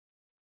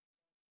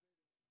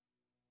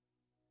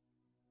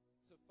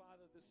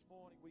this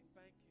morning, we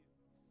thank you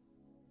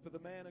for the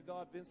man of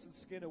God, Vincent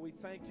Skinner. We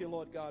thank you,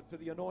 Lord God, for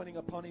the anointing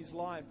upon his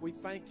life. We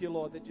thank you,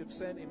 Lord, that you've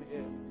sent him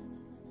here.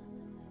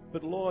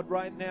 But Lord,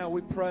 right now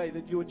we pray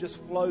that you would just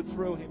flow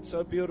through him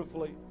so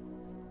beautifully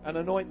and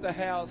anoint the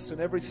house and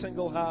every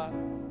single heart.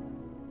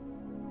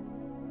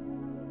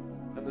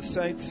 And the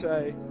saints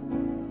say,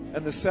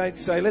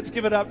 let's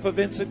give it up for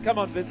Vincent. Come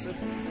on, Vincent.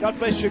 God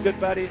bless you, good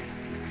buddy.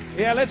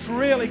 Yeah, let's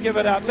really give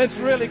it up. Let's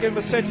really give him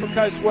a Central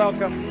Coast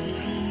welcome.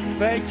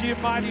 Thank you,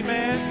 mighty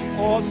man.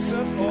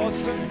 Awesome,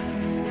 awesome.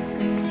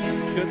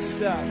 Good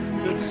stuff,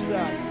 good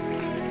stuff.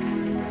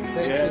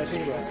 Thank you,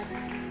 Jesus.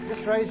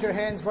 Just raise your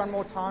hands one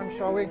more time,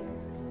 shall we?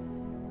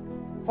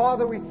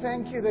 Father, we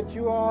thank you that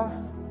you are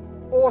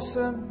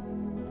awesome.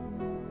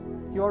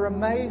 You are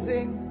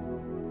amazing.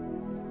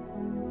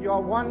 You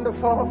are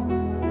wonderful.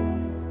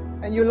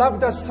 And you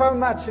loved us so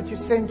much that you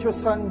sent your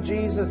Son,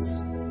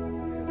 Jesus.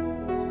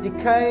 He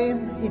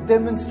came, He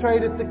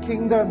demonstrated the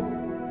kingdom.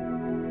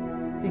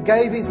 He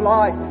gave His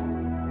life.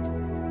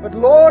 But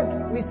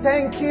Lord, we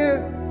thank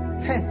you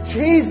that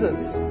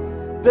Jesus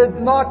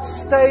did not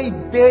stay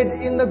dead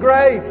in the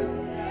grave.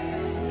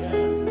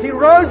 He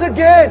rose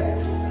again.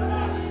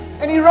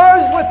 And He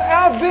rose with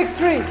our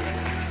victory.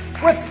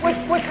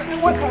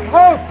 With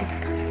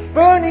hope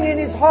burning in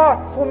His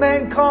heart for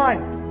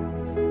mankind.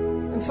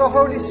 And so,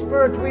 Holy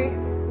Spirit,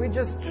 we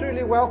just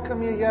truly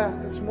welcome you here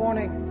this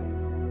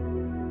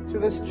morning to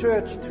this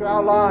church, to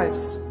our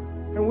lives.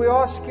 And we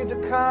ask you to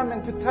come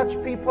and to touch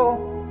people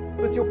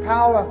with your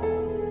power,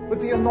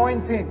 with the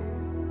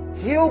anointing.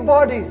 Heal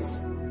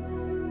bodies.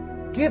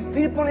 Give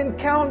people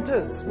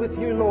encounters with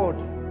you, Lord.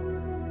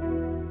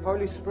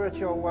 Holy Spirit,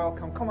 you're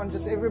welcome. Come on,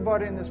 just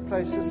everybody in this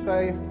place, just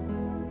say,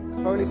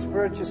 Holy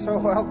Spirit, you're so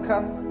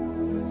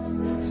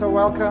welcome. So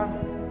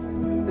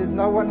welcome. There's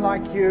no one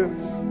like you.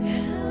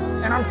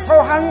 And I'm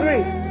so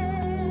hungry.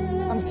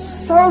 I'm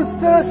so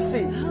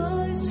thirsty.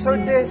 So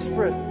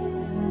desperate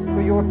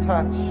for your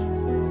touch.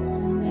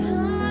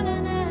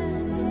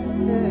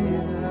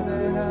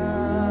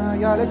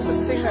 Yeah, let's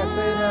just sing that.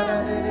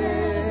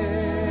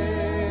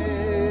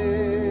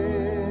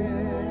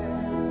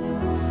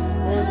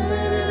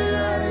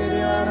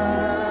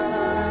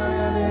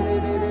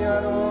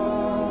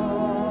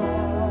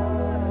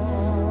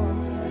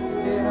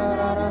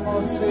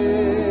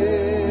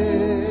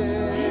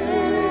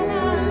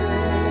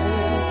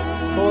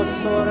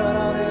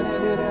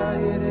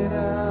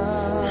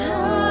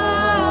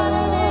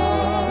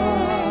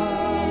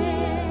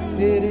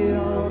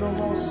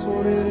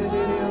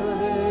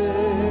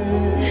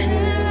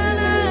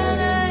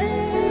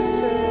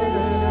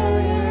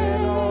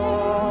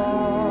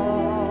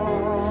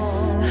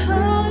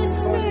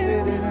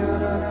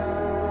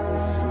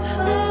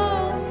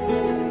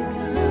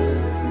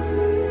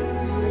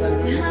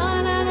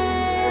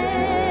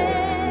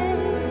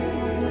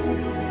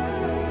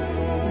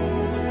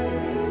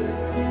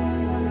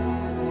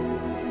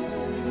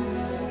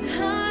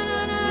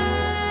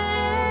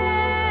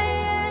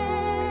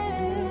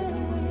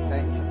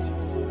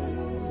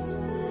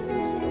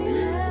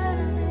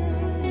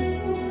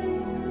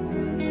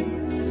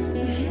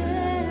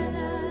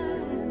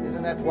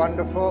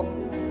 Wonderful.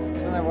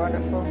 Isn't that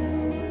wonderful?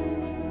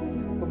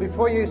 Well,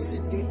 before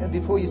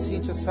you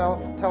seat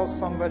yourself, tell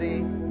somebody,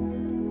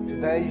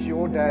 today is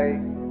your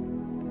day.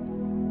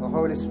 The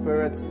Holy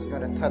Spirit is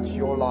going to touch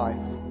your life.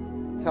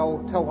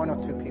 Tell one or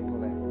two people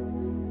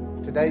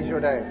there. Today's your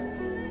day.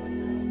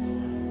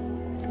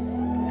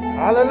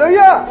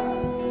 Hallelujah!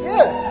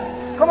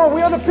 Yeah. Come on,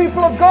 we are the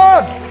people of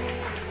God.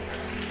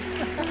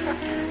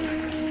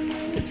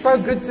 It's so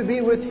good to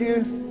be with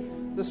you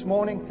this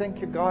morning. Thank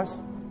you, guys.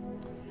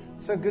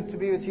 So good to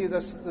be with you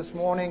this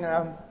morning.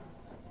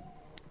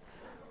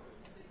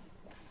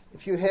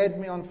 If you had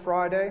me on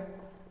Friday,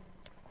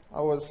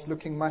 I was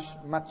looking much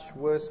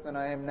worse than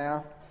I am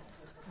now.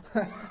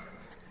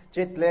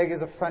 Jet lag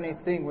is a funny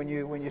thing. When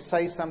you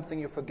say something,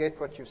 you forget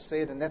what you've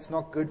said, and that's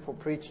not good for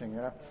preaching,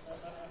 you know.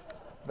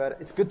 But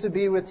it's good to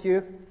be with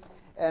you.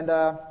 And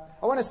I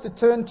want us to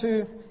turn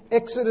to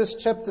Exodus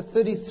chapter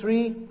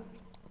 33.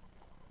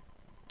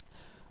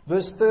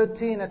 Verse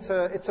 13, it's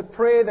a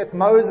prayer that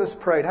Moses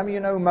prayed. How many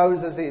of you know who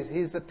Moses is?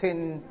 He's the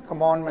 10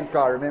 Commandment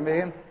guy. Remember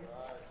him?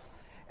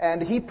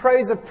 And he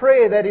prays a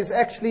prayer that is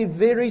actually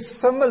very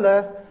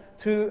similar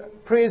to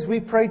prayers we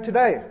pray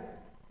today.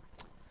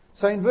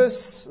 So in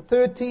verse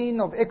 13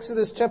 of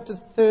Exodus chapter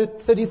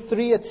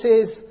 33, it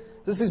says,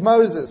 this is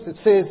Moses. It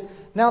says,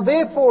 "Now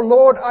therefore,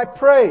 Lord, I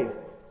pray,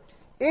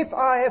 if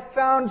I have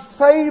found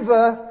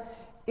favor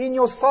in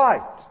your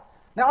sight."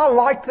 Now I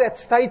like that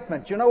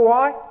statement. You know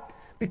why?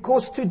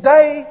 Because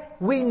today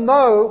we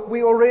know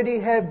we already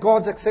have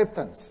God's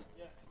acceptance.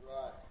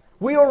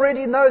 We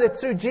already know that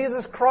through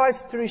Jesus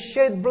Christ, through His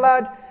shed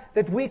blood,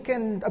 that we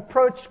can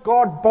approach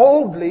God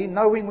boldly,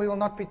 knowing we will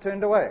not be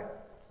turned away.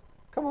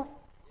 Come on.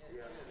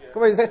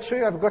 Come on, is that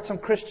true? I've got some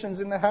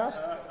Christians in the house.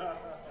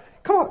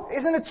 Come on,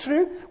 isn't it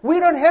true? We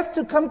don't have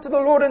to come to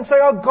the Lord and say,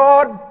 "Oh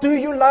God, do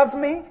you love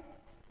me?"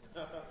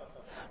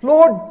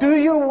 Lord, do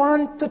you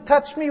want to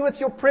touch me with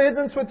your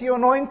presence, with your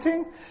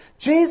anointing?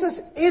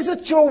 Jesus, is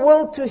it your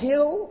will to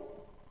heal?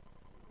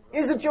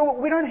 Is it your...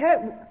 We don't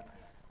have...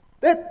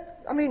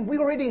 that. I mean, we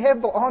already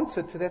have the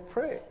answer to that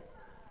prayer.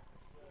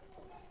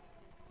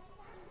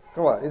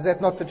 Come on, is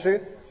that not the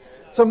truth?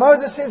 So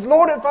Moses says,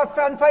 Lord, if I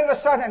found favor,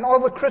 son, and all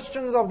the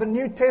Christians of the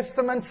New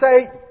Testament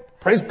say,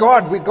 praise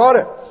God, we got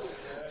it.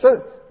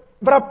 So,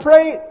 but I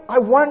pray, I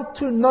want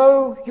to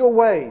know your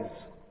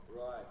ways.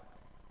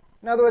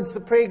 In other words, the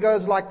prayer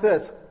goes like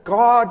this: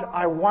 God,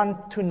 I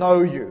want to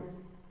know you.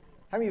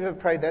 How many of you have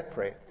prayed that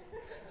prayer?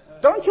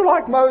 Don't you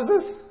like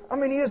Moses? I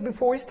mean, he is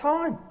before his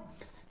time.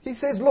 He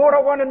says, Lord,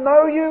 I want to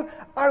know you.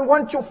 I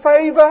want your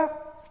favor.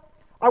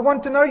 I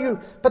want to know you.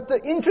 But the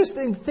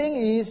interesting thing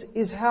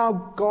is how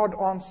God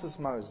answers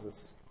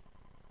Moses.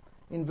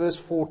 In verse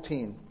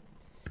 14,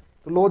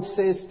 the Lord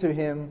says to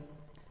him,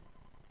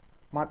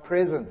 my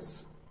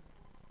presence.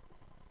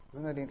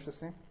 Isn't that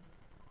interesting?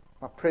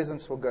 My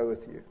presence will go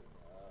with you.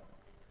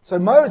 So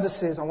Moses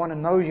says, I want to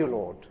know you,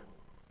 Lord.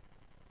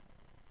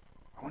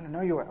 I want to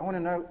know you. I want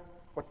to know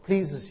what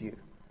pleases you.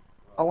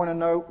 I want to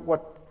know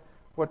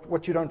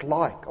what you don't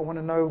like. I want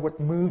to know what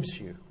moves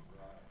you.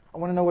 I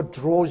want to know what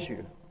draws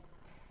you.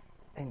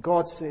 And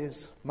God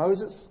says,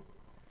 Moses,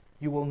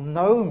 you will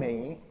know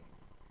me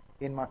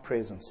in my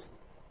presence.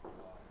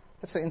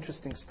 That's an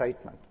interesting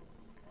statement.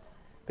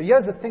 But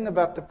here's the thing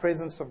about the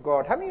presence of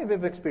God. How many of you have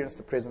ever experienced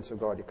the presence of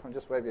God? You can't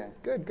just wave your hand.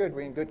 Good.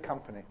 We're in good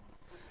company.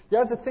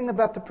 Here's the thing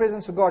about the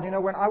presence of God. You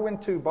know, when I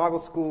went to Bible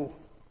school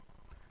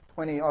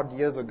 20 odd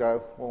years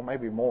ago, or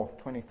maybe more,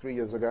 23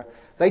 years ago,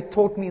 they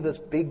taught me this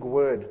big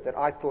word that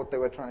I thought they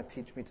were trying to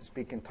teach me to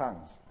speak in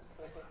tongues.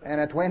 And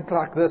it went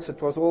like this.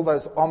 It was all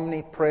those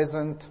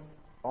omnipresent,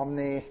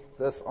 omni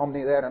this,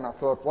 omni that. And I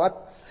thought,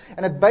 what?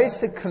 And it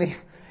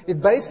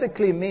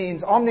basically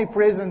means,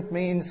 omnipresent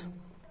means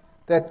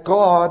that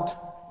God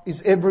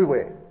is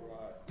everywhere.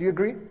 Do you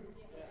agree?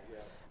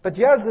 But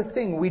here's the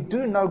thing. We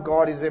do know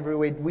God is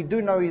everywhere. We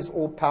do know He's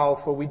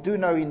all-powerful. We do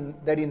know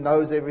that He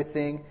knows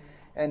everything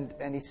and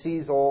He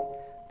sees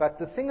all. But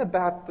the thing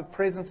about the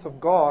presence of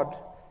God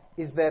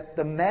is that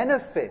the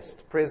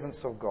manifest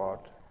presence of God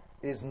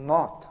is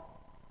not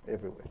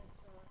everywhere.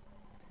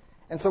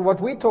 And so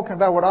what we're talking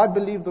about, what I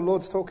believe the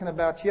Lord's talking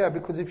about here,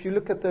 because if you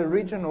look at the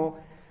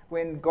original,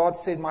 when God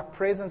said, my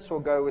presence will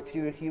go with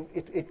you,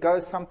 it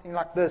goes something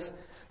like this.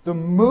 The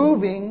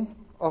moving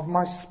of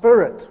my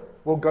spirit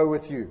will go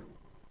with you.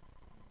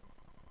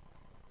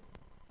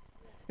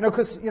 You know,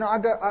 because, you know,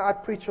 I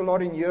preach a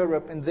lot in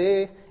Europe, and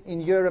there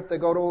in Europe they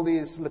got all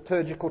these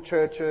liturgical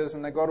churches,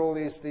 and they got all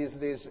these,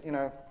 you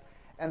know,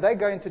 and they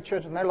go into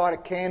church and they light a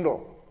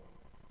candle.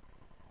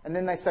 And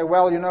then they say,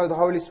 well, you know, the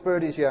Holy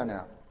Spirit is here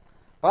now.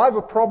 I have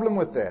a problem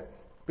with that,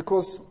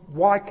 because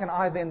why can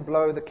I then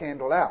blow the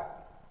candle out?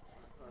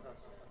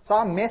 So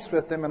I mess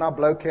with them and I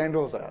blow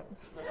candles out.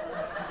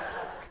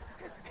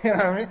 You know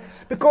what I mean?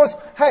 Because,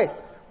 hey,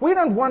 we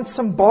don't want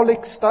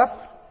symbolic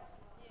stuff.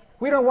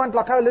 We don't want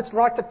like, oh, let's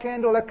light the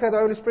candle, okay, the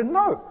Holy Spirit.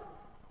 No.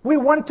 We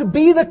want to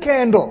be the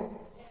candle.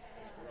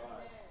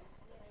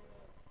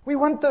 We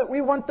want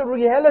the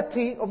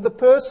reality of the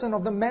person,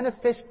 of the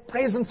manifest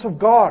presence of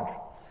God.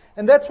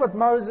 And that's what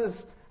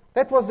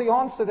that was the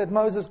answer that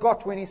Moses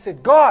got when he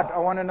said, God, I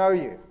want to know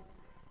you.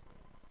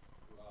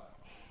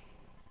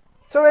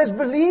 So as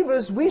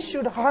believers, we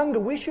should hunger.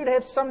 We should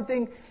have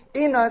something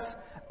in us.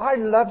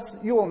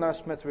 You all know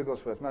Smith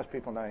Wigglesworth. Most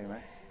people know him, eh?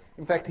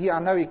 In fact, I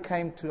know he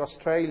came to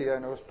Australia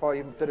and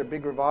he did a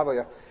big revival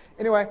here.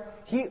 Anyway,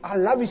 I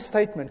love his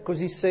statement because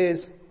he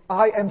says,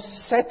 I am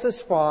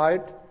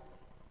satisfied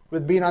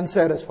with being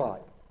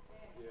unsatisfied.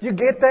 Do you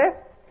get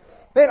that?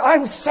 Man,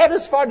 I'm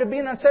satisfied with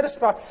being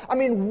unsatisfied. I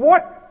mean,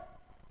 what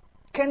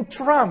can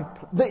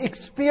trump the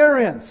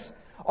experience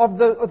of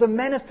the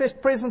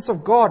manifest presence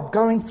of God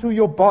going through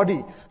your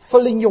body,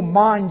 filling your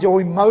mind,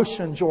 your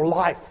emotions, your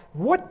life?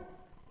 What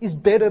is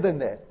better than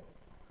that?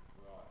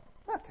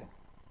 Nothing.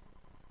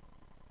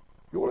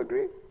 You all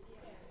agree?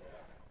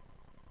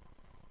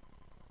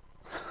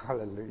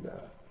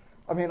 Hallelujah.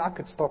 I mean, I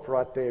could stop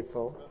right there,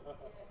 Phil.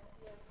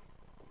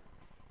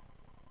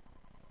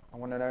 I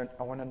want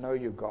to know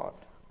you, God.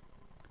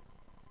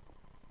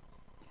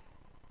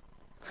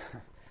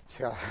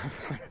 See,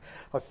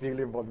 I feel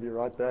Him on me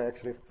right there,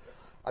 actually.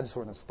 I just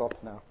want to stop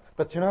now.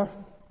 But you know,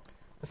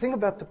 the thing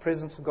about the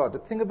presence of God, the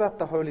thing about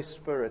the Holy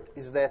Spirit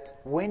is that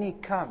when He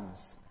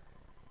comes,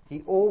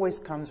 He always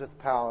comes with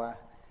power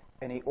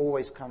and He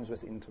always comes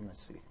with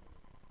intimacy.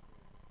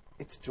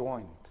 It's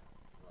joined.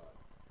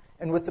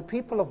 And with the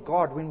people of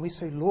God, when we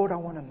say, Lord, I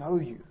want to know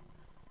you,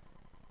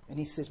 and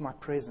He says, my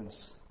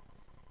presence,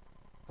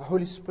 the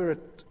Holy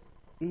Spirit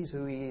is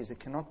who He is. He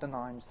cannot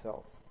deny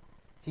Himself.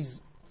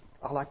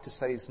 I like to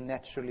say, He's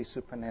naturally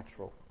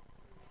supernatural.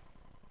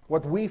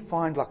 What we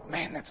find like,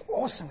 man, that's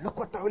awesome. Look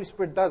what the Holy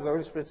Spirit does. The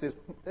Holy Spirit says,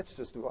 that's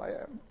just who I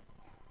am.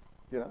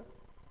 You know?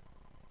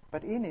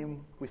 But in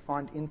Him, we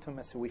find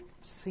intimacy. We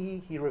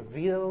see He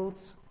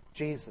reveals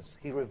Jesus.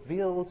 He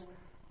reveals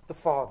the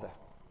Father.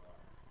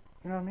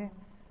 You know what I mean?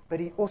 But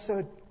He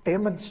also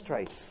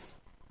demonstrates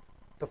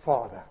the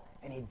Father.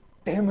 And he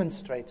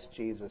demonstrates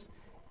Jesus.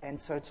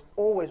 And so it's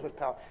always with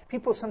power.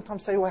 People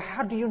sometimes say, well,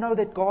 how do you know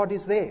that God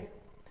is there?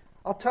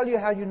 I'll tell you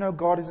how you know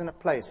God is in a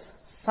place.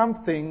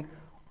 Something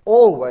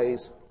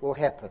always will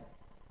happen.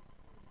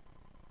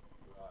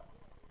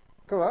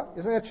 Come on,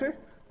 isn't that true?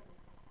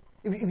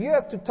 If you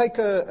have to take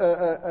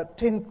a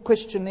 10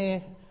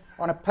 questionnaire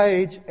on a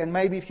page, and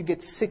maybe if you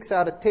get 6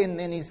 out of 10,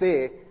 then he's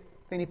there,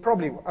 then he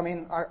probably,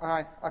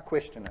 I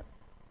question it.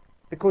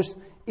 Because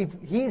if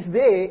he's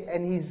there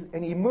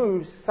and he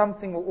moves,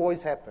 something will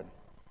always happen.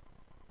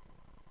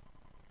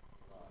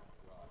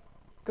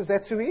 Because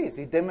that's who he is.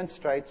 He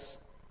demonstrates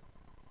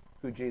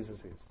who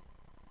Jesus is.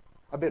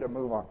 I better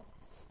move on.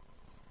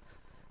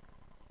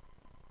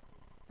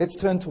 Let's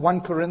turn to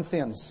 1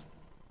 Corinthians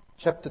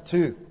chapter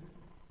 2.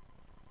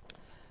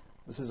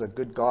 This is a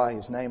good guy.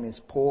 His name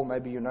is Paul.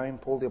 Maybe you know him,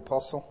 Paul the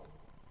Apostle.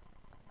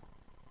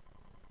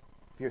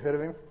 Have you heard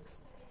of him?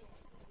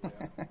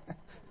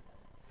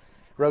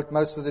 Wrote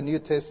most of the New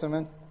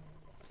Testament.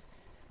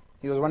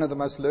 He was one of the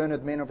most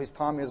learned men of his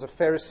time. He was a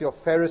Pharisee of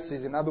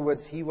Pharisees. In other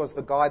words, he was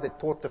the guy that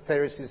taught the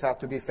Pharisees how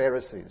to be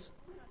Pharisees.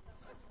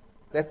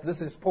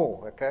 This is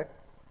Paul, okay?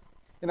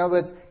 In other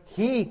words,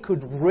 he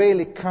could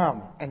really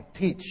come and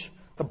teach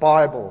the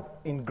Bible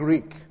in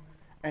Greek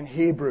and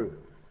Hebrew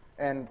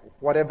and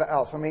whatever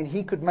else.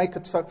 He could make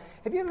it so...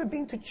 Have you ever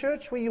been to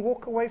church where you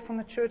walk away from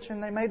the church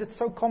and they made it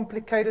so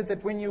complicated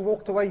that when you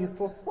walked away you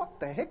thought, what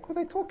the heck were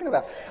they talking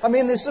about?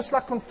 There's just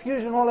like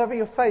confusion all over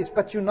your face,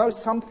 but you know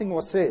something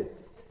was said.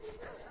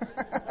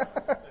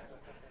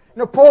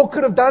 Paul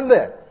could have done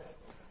that.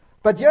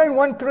 But here in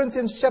 1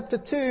 Corinthians chapter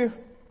 2,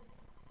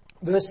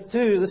 verse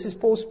 2, this is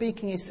Paul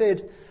speaking, he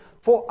said,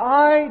 "For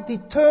I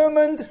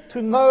determined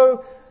to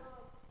know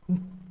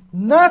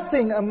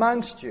nothing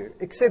amongst you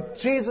except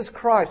Jesus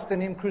Christ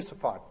and Him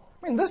crucified."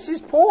 This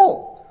is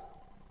Paul,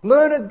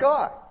 learned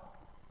guy.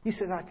 He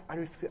said,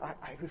 I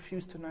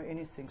refuse to know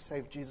anything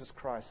save Jesus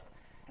Christ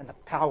and the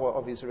power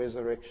of His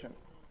resurrection.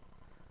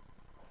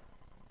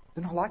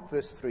 Then I like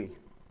verse 3.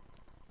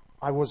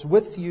 "I was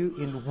with you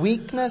in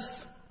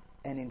weakness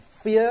and in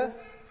fear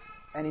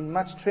and in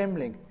much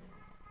trembling."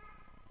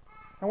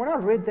 And when I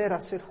read that, I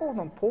said, hold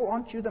on, Paul,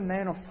 aren't you the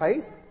man of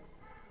faith?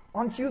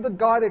 Aren't you the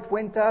guy that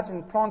went out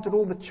and planted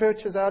all the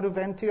churches out of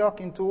Antioch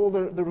into all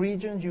the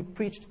regions? You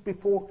preached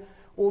before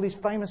all these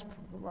famous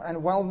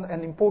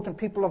and important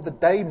people of the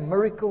day,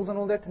 miracles and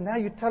all that. And now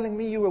you're telling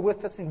me you were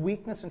with us in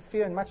weakness and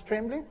fear and much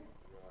trembling?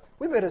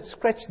 We better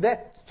scratch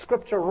that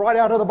scripture right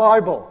out of the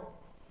Bible.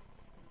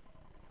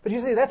 But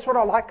you see, that's what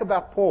I like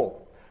about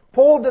Paul.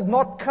 Paul did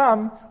not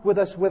come with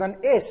us with an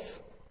S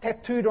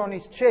tattooed on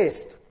his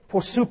chest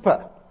for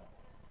super.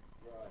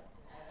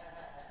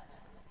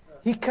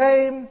 He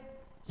came,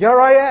 here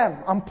I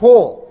am, I'm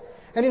Paul.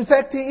 And in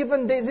fact,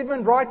 there's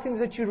even writings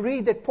that you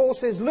read that Paul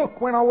says, look,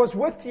 when I was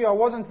with you, I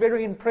wasn't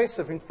very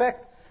impressive. In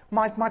fact,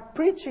 my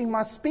preaching,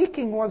 my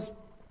speaking was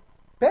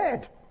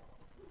bad.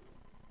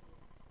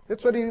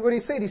 That's what he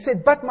said. He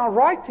said, but my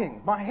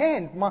writing, my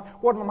hand,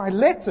 my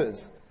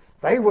letters,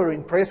 they were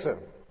impressive.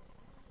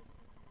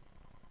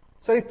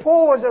 So if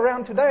Paul was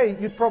around today,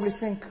 you'd probably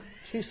think,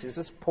 geez, is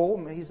this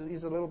Paul? He's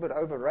a little bit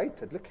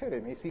overrated. Look at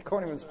him. He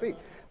can't even speak.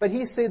 But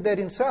he said that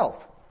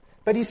himself.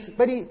 But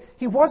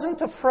he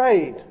wasn't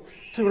afraid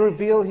to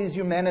reveal his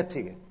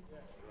humanity.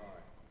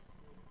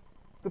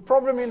 The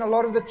problem in a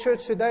lot of the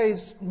church today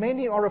is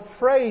many are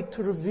afraid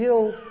to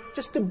reveal,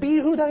 just to be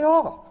who they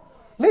are.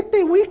 Let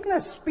their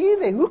weakness be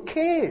there. Who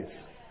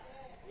cares?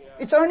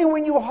 It's only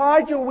when you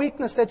hide your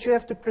weakness that you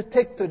have to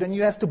protect it and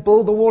you have to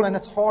build a wall, and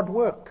it's hard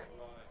work.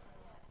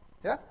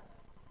 Yeah?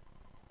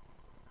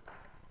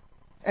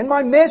 And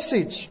my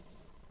message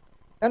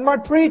and my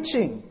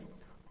preaching,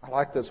 I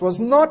like this, was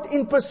not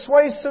in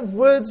persuasive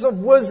words of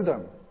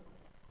wisdom.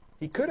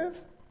 He could have.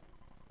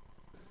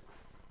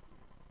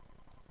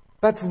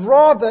 But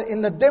rather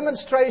in the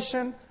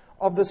demonstration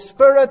of the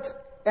Spirit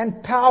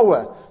and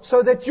power,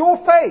 so that your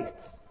faith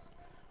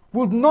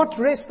would not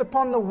rest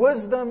upon the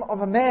wisdom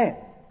of a man,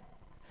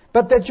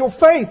 but that your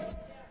faith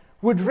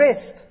would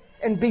rest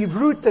and be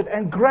rooted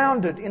and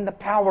grounded in the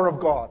power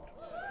of God.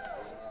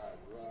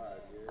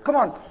 Come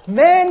on,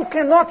 man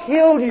cannot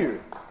heal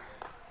you.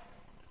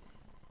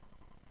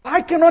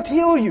 I cannot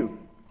heal you.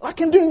 I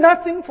can do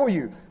nothing for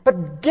you.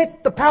 But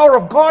get the power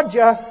of God,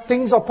 yeah,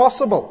 things are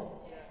possible.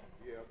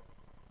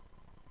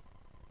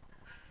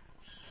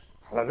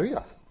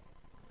 Hallelujah.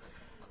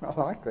 I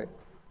like that.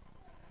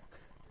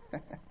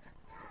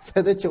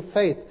 So that your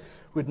faith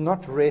would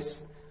not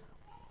rest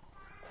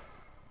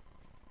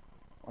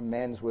on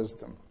man's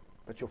wisdom,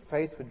 but your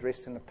faith would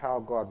rest in the power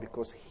of God,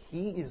 because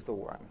He is the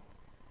one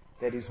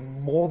that is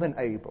more than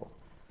able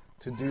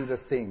to do the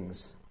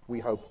things we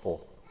hope for.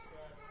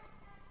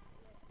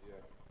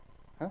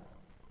 Huh?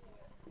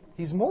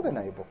 He's more than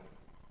able.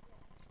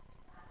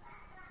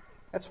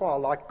 That's why I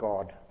like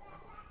God,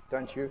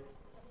 don't you?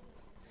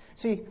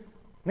 See,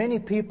 many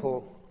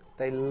people,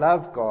 they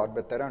love God,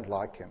 but they don't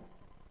like Him.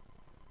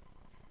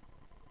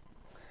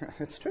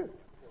 It's true. You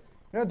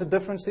know what the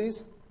difference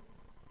is?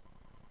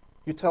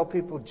 You tell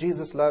people,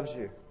 Jesus loves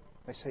you.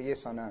 They say,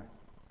 yes, I know.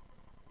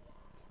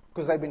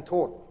 Because they've been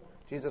taught,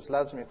 Jesus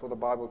loves me, for the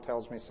Bible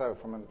tells me so.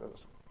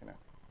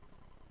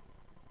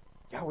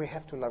 Yeah, we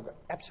have to love God.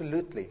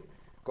 Absolutely,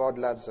 God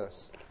loves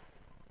us.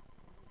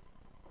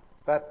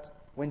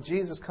 But when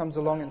Jesus comes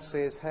along and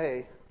says,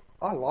 hey,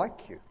 I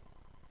like you,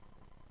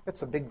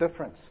 it's a big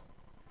difference.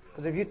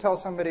 Because if you tell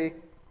somebody,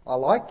 I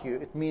like you,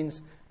 it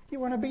means you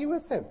want to be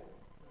with them.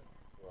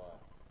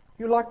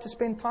 You like to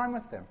spend time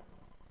with them.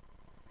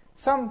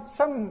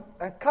 Some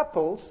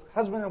couples,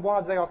 husband and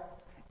wives, they are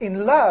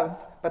in love,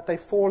 but they've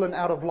fallen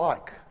out of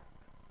like.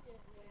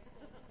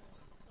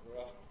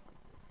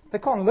 They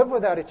can't live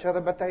without each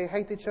other, but they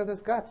hate each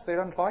other's guts. They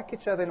don't like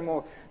each other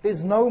anymore.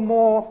 There's no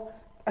more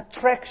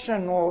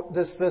attraction or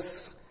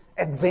this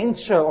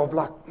adventure of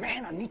like,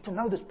 man, I need to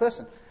know this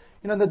person.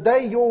 The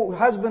day your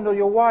husband or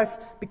your wife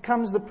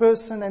becomes the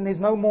person and there's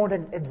no more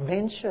that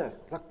adventure,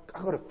 like,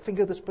 I've got to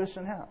figure this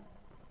person out.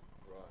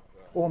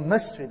 Or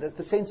mystery, there's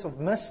the sense of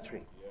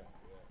mystery.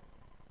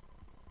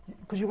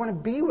 Because you want to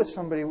be with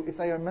somebody if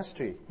they are a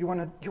mystery. You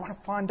want to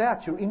find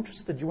out, you're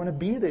interested, you want to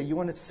be there, you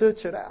want to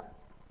search it out.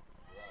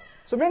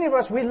 So many of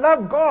us, we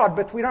love God,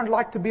 but we don't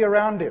like to be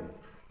around Him.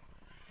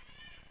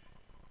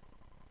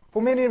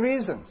 For many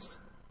reasons.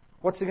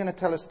 What's He going to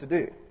tell us to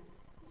do?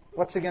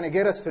 What's He going to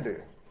get us to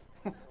do?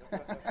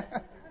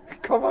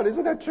 Come on,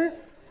 isn't that true?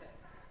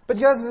 But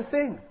here's the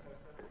thing.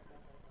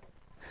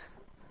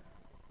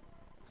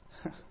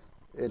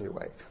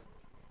 Anyway.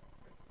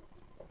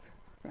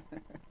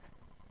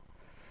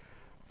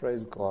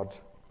 Praise God.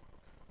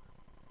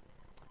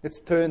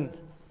 Let's turn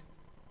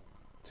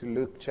to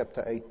Luke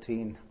chapter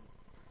 18.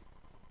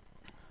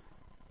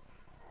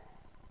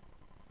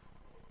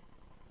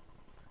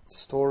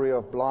 Story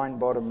of blind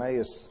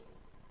Bartimaeus.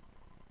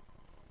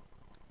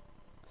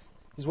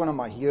 He's one of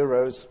my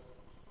heroes.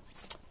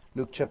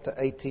 Luke chapter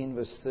 18,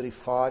 verse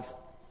 35.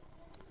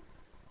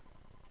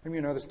 Maybe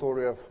you know the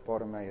story of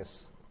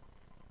Bartimaeus.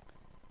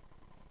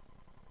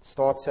 It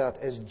starts out,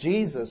 as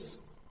Jesus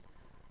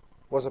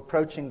was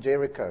approaching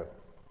Jericho,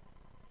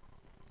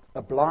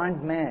 a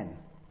blind man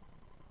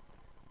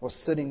was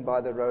sitting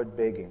by the road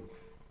begging.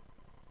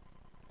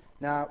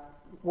 Now,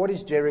 what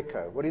is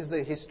Jericho? What is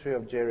the history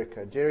of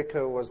Jericho?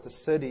 Jericho was the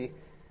city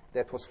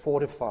that was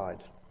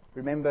fortified.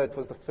 Remember, it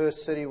was the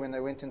first city when they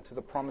went into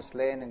the promised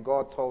land and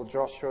God told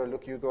Joshua,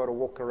 look, you've got to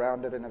walk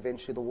around it, and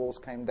eventually the walls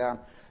came down.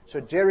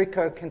 So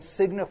Jericho can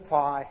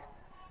signify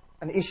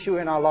an issue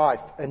in our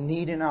life, a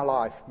need in our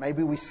life.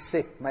 Maybe we're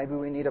sick, maybe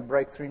we need a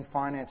breakthrough in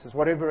finances,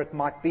 whatever it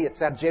might be,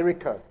 it's our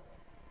Jericho.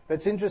 But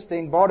it's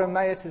interesting,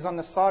 Bartimaeus is on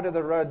the side of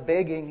the road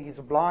begging. He's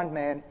a blind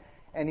man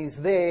and he's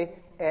there,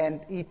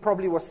 and he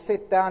probably was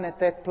set down at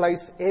that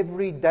place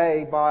every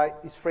day by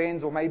his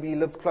friends, or maybe he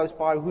lived close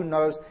by, who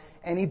knows.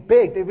 And he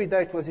begged every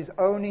day. It was his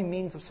only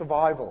means of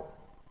survival.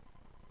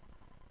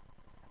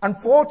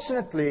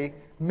 Unfortunately,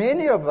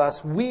 many of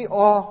us, we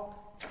are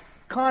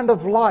kind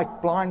of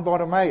like blind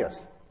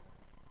Bartimaeus.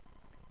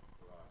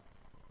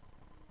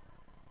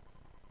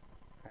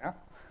 Yeah?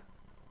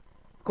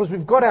 Because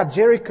we've got our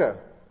Jericho.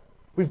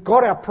 We've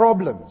got our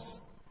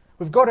problems.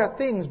 We've got our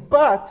things,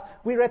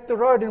 but we're at the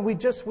road and we're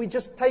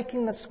just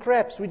taking the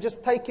scraps. We're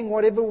just taking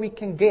whatever we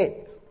can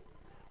get.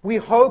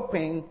 We're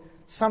hoping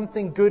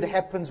something good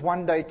happens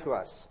one day to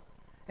us.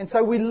 And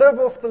so we live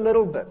off the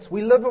little bits.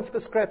 We live off the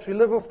scraps. We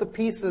live off the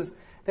pieces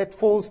that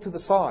falls to the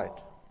side.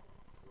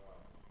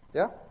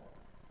 Yeah?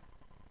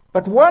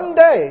 But one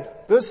day,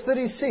 verse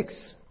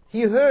 36,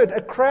 he heard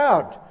a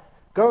crowd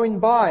going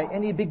by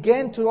and he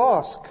began to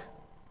ask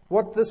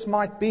what this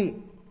might be.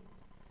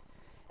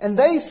 And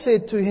they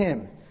said to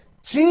him,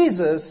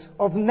 Jesus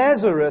of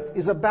Nazareth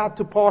is about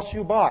to pass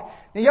you by.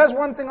 Now here's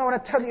one thing I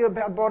want to tell you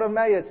about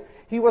Bartimaeus.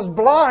 He was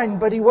blind,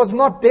 but he was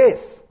not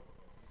deaf.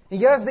 And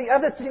here's the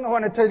other thing I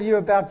want to tell you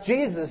about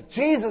Jesus.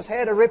 Jesus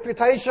had a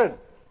reputation.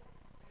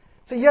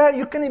 So yeah,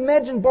 you can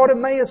imagine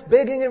Bartimaeus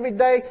begging every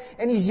day,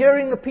 and he's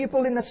hearing the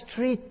people in the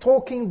street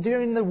talking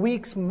during the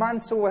weeks,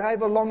 months, or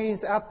however long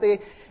he's out there.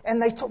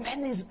 And they talk,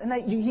 man,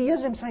 he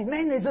hears them saying,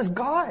 man, there's this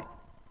guy.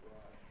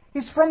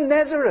 He's from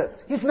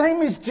Nazareth. His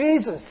name is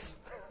Jesus.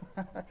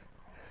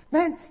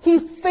 Man, he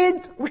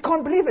fed, we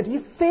can't believe it, he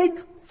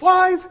fed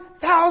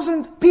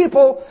 5,000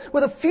 people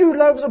with a few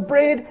loaves of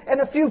bread and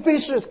a few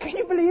fishes. Can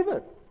you believe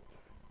it?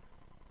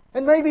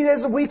 And maybe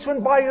there's a weeks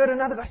went by, you heard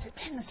another guy say,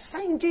 man, the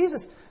same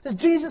Jesus, this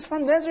Jesus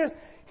from Nazareth,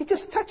 he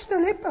just touched a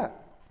leper.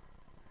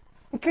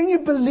 And can you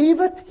believe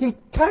it? He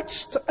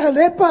touched a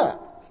leper.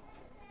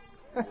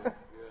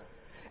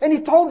 And he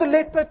told the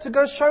leper to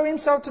go show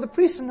himself to the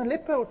priest, and the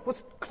leper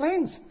was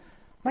cleansed,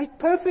 made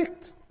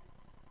perfect.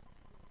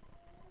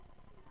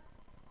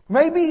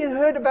 Maybe you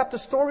heard about the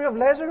story of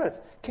Lazarus.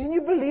 Can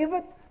you believe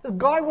it? This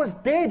guy was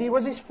dead. He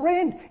was his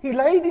friend. He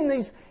laid in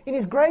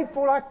his grave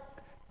for like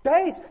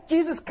days.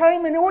 Jesus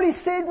came and all he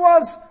said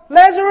was,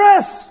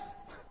 Lazarus,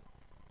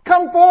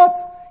 come forth,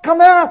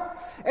 come out.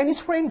 And his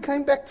friend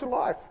came back to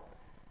life.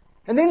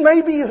 And then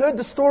maybe you heard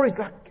the stories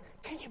like,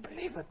 can you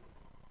believe it?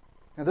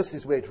 Now this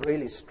is where it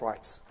really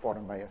strikes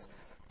Bartimaeus.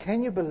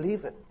 Can you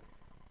believe it?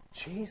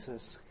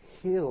 Jesus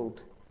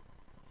healed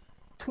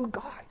 2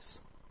 guys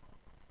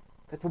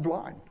that were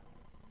blind.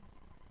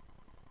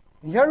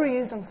 And here he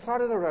is on the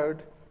side of the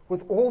road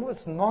with all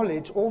this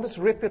knowledge, all this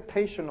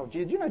reputation of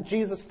Jesus. You know,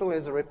 Jesus still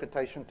has a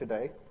reputation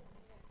today.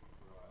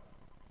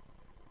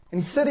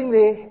 And he's sitting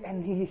there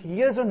and he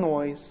hears a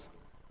noise.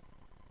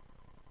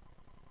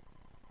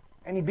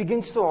 And he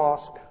begins to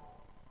ask,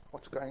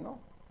 what's going on?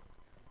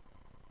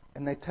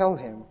 And they tell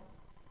him,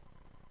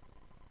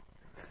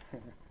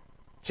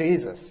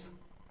 Jesus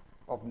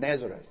of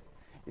Nazareth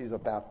is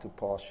about to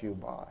pass you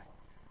by.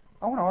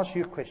 I want to ask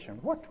you a question.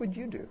 What would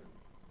you do?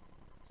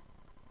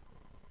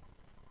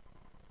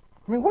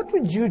 I mean, what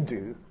would you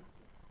do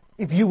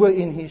if you were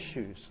in his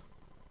shoes?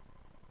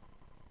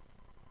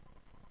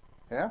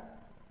 Yeah?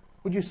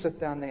 Would you sit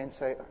down there and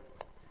say,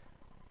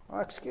 oh,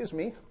 excuse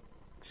me,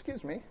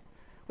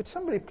 would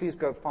somebody please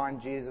go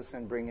find Jesus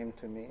and bring him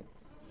to me?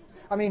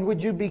 I mean,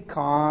 would you be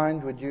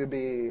kind? Would you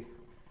be...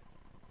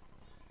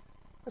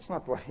 That's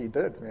not what he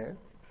did, man.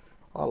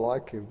 I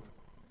like him.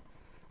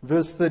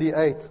 Verse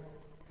 38.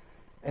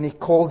 And he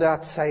called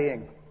out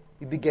saying,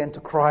 he began to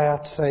cry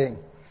out saying,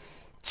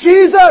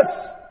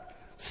 Jesus,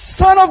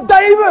 Son of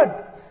David,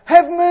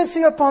 have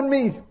mercy upon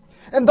me.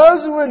 And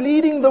those who were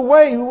leading the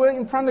way, who were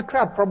in front of the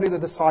crowd, probably the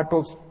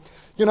disciples,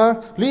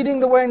 leading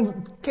the way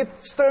and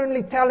kept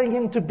sternly telling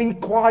him to be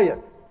quiet.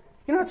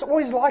 It's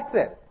always like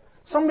that.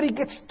 Somebody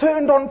gets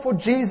turned on for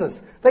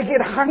Jesus. They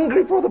get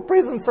hungry for the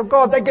presence of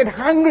God. They get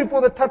hungry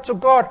for the touch of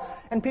God.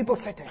 And people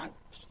say to them,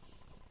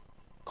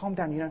 calm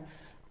down,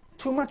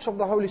 too much of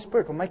the Holy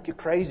Spirit will make you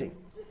crazy.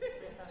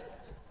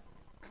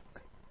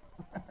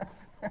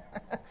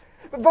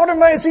 But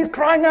Bartimaeus, he's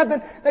crying out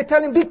and they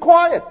tell him, be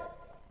quiet.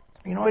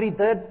 You know what he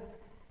did?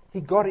 He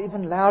got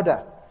even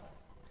louder.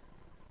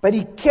 But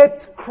he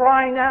kept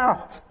crying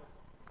out.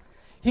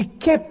 He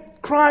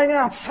kept crying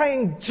out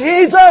saying,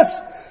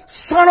 Jesus,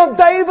 Son of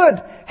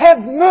David,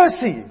 have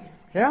mercy.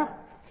 Yeah?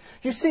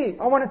 You see,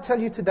 I want to tell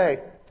you today,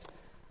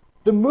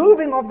 the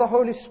moving of the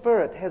Holy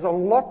Spirit has a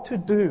lot to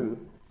do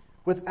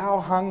with our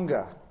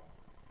hunger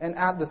and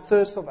the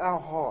thirst of our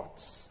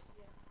hearts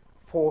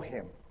for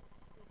Him.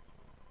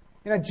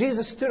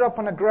 Jesus stood up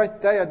on a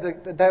great day,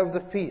 the day of the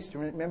feast.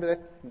 Remember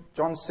that?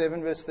 John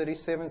 7, verse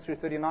 37 through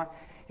 39.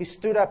 He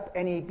stood up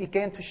and he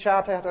began to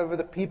shout out over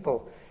the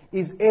people,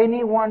 is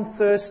anyone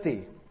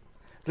thirsty?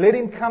 Let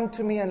him come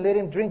to me and let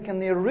him drink.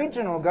 And the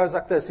original goes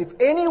like this. If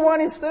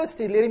anyone is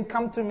thirsty, let him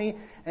come to me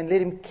and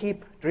let him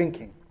keep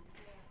drinking.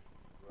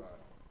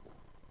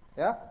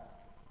 Yeah?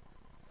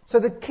 So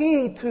the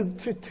key to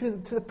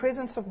the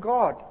presence of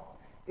God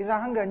is our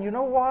hunger. And you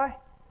know why?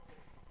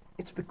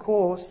 It's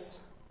because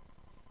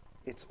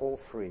it's all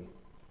free.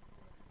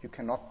 You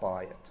cannot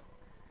buy it.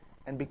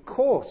 And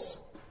because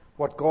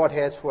what God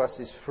has for us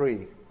is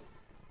free,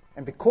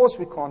 and because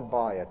we can't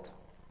buy it,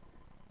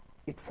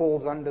 it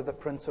falls under the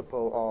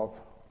principle of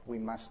we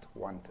must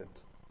want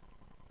it.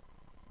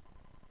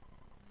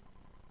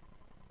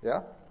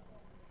 Yeah?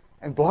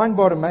 And blind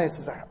Bartimaeus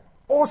is an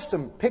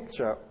awesome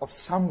picture of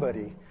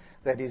somebody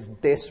that is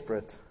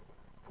desperate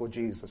for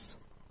Jesus.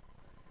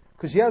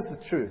 Because here's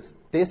the truth.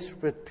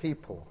 Desperate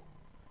people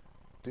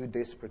do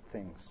desperate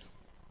things.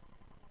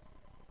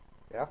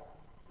 Yeah?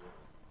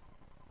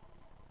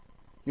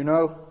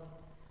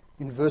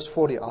 In verse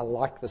 40, I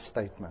like the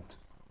statement.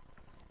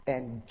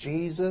 And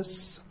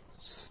Jesus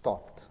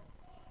stopped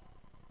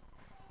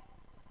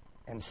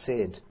and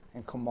said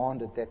and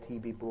commanded that he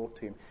be brought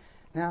to him.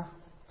 Now,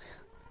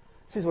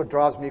 this is what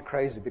drives me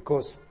crazy,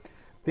 because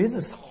there's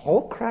this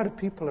whole crowd of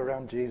people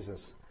around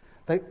Jesus.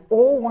 They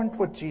all want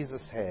what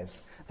Jesus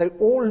has. They're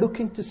all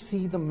looking to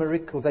see the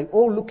miracle. They're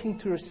all looking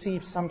to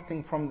receive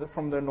something from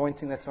the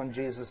anointing that's on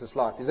Jesus'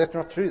 life. Is that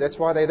not true? That's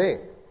why they're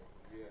there.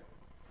 Yeah.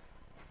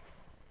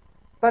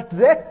 But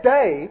that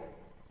day,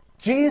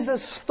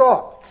 Jesus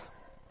stopped.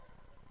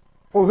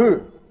 For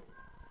who?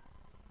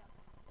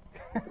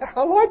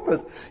 I like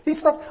this. He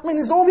stopped.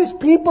 There's all these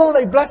people,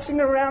 they're blessing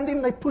around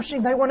him, they're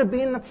pushing, they want to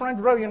be in the front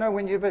row.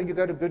 Whenever you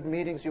go to good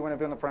meetings, you want to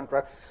be in the front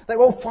row. They're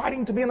all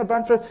fighting to be in the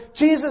front row.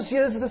 Jesus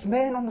hears this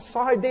man on the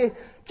side there.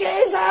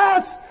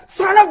 Jesus,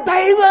 Son of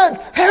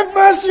David, have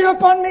mercy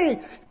upon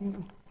me.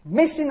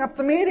 Messing up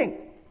the meeting.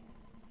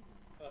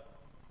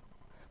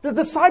 The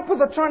disciples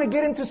are trying to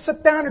get him to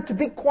sit down and to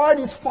be quiet.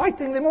 He's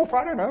fighting them off.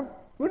 I don't know.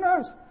 Who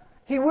knows?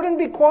 He wouldn't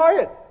be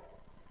quiet.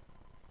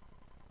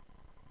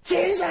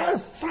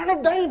 Jesus, Son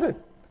of David.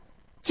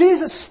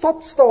 Jesus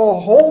stops the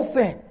whole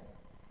thing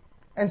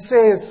and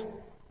says,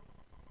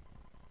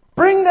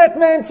 bring that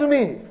man to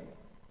me.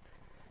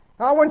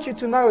 Now, I want you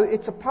to know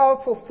it's a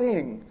powerful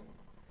thing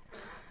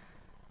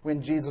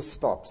when Jesus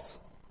stops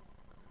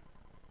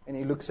and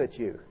he looks at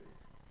you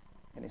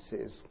and he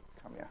says,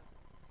 come here.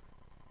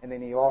 And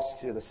then he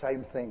asks you the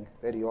same thing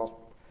that he asked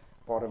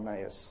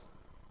Bartimaeus.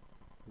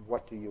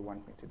 What do you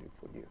want me to do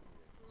for you?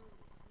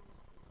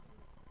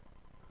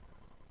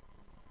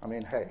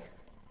 Hey,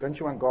 don't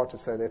you want God to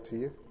say that to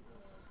you?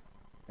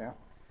 Yeah?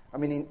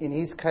 In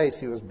his case,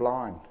 he was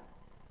blind.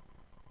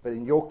 But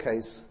in your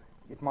case,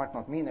 it might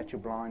not mean that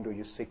you're blind or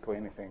you're sick or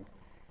anything.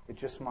 It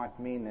just might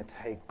mean that,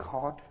 hey,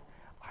 God,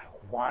 I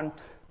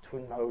want to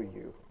know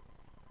you.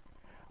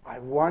 I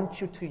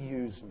want you to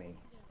use me.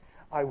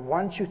 I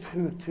want you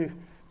to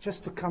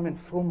just to come and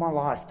fill my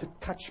life, to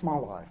touch my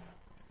life.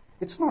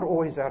 It's not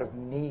always out of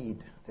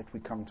need that we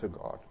come to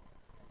God.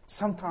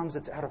 Sometimes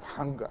it's out of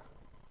hunger.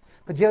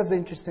 But here's the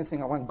interesting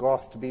thing. I want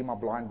Garth to be my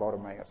blind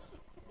Bartimaeus.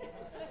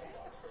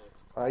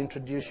 I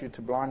introduce you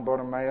to blind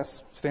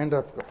Bartimaeus. Stand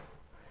up.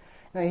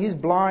 Now, he's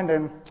blind,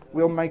 and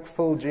we'll make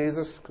full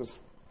Jesus, because...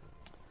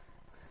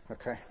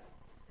 Okay.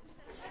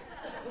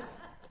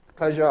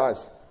 Close your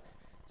eyes.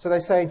 So they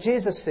say,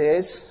 Jesus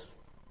says,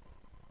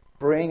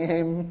 bring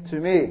him to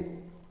me.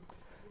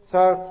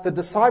 So the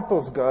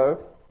disciples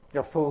go,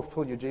 yeah,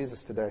 full your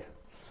Jesus today.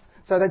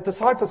 So the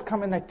disciples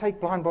come and they take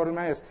blind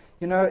Bartimaeus,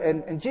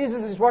 and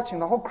Jesus is watching,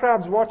 the whole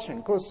crowd's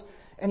watching,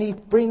 and he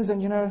brings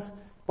in,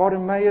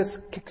 Bartimaeus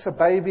kicks a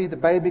baby, the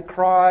baby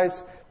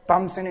cries,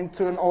 bumps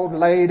into an old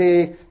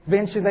lady,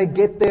 eventually they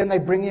get there and they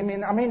bring him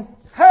in. I mean,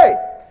 hey,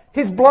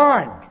 he's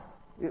blind.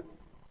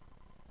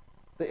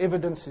 The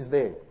evidence is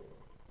there.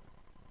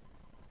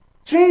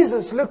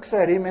 Jesus looks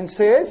at him and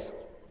says,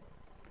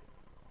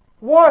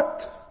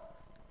 what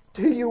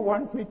do you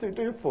want me to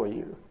do for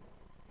you?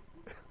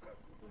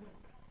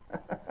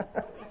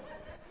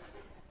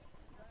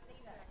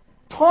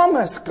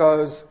 Thomas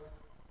goes,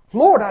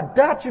 Lord, I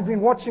doubt you've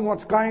been watching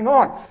what's going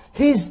on.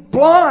 He's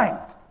blind.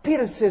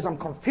 Peter says, I'm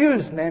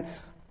confused, man.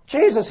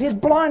 Jesus, he's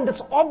blind.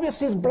 It's obvious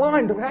he's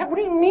blind. What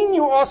do you mean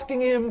you're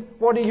asking him,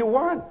 what do you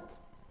want?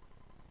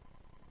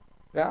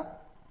 Yeah?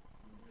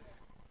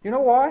 You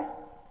know why?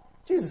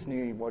 Jesus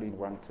knew what he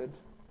wanted,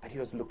 but he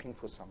was looking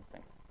for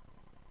something.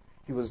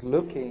 He was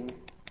looking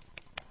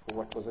for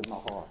what was in the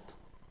heart.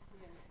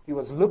 He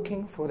was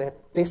looking for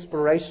that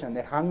desperation,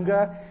 that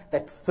hunger,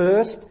 that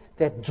thirst,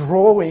 that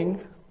drawing.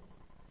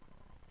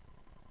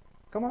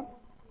 Come on.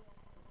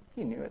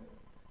 He knew it.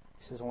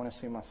 He says, I want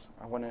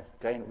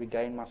to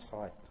regain my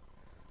sight.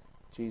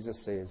 Jesus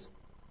says,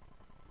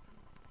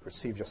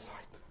 receive your sight.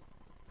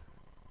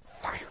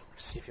 Fire,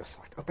 receive your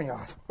sight. Open your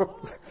eyes.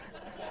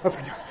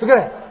 Open your eyes. Look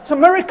at that. It's a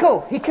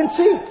miracle. He can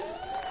see.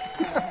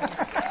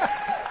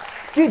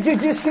 Do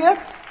you see it?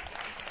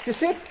 Do you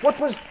see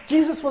it?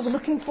 Jesus was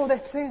looking for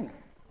that thing.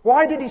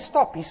 Why did he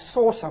stop? He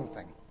saw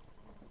something.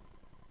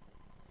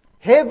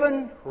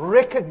 Heaven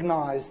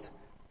recognized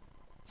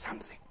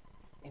something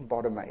in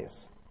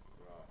Bartimaeus.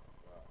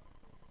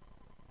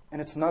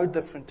 And it's no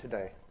different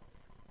today.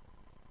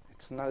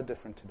 It's no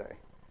different today. I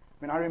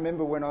mean, I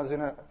remember when I was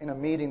in a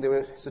meeting, there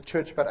was a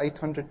church about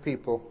 800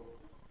 people.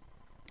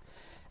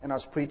 And I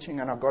was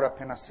preaching and I got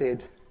up and I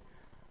said,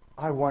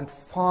 I want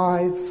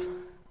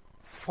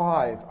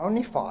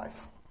only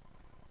five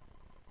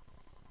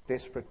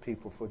desperate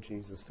people for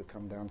Jesus to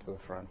come down to the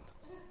front.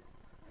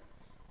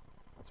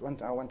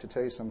 I want to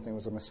tell you something. It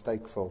was a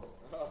mistake, Phil.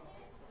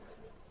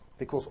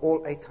 Because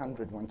all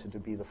 800 wanted to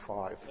be the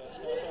five.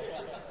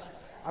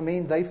 I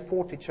mean, they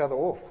fought each other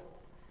off.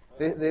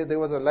 There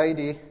was a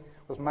lady,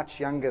 was much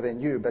younger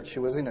than you, but she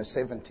was in her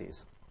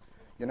 70s.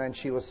 And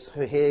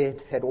her hair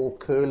had all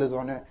curlers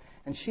on her.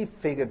 And she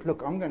figured,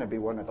 look, I'm going to be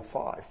one of the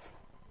five.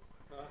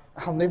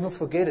 I'll never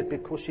forget it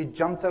because she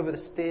jumped over the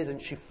stairs and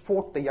she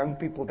fought the young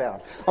people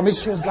down. I mean,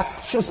 she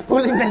was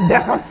pulling them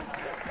down.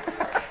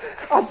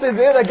 I said,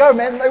 there they go,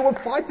 man. They were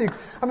fighting.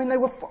 I mean,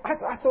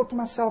 I thought to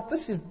myself,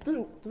 this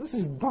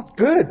is not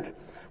good.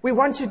 We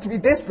want you to be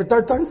desperate.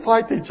 Don't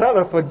fight each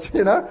other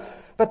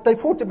But they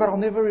fought it, but I'll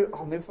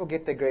never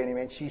forget that granny,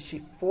 man.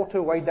 She fought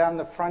her way down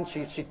the front.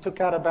 She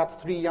took out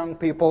about 3 young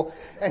people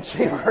and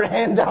she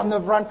ran down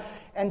the front.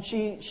 And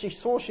she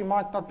saw she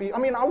might not be, I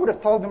mean, I would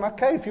have told them,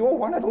 okay, if you all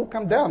want it, all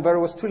come down. But it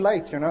was too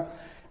late,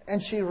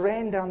 And she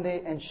ran down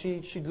there and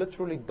she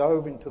literally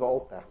dove into the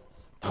altar.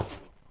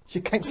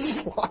 She came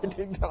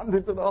sliding down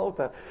into the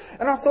altar.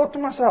 And I thought to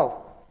myself,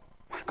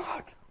 my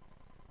God,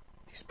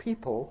 these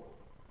people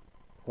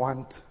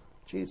want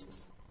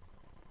Jesus.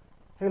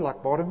 They're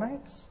like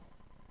Bartimaeus.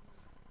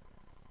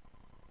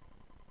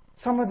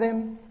 Some of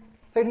them,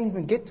 they didn't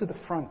even get to the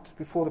front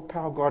before the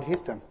power of God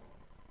hit them.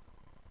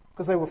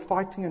 Because they were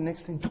fighting and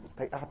next thing,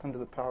 they out under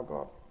the power of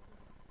God.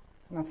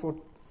 And I thought,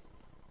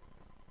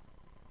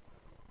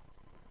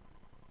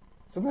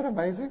 isn't that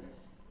amazing?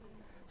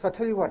 So I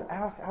tell you what,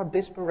 our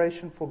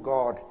desperation for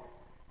God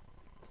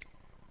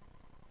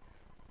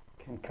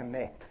can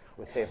connect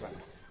with heaven.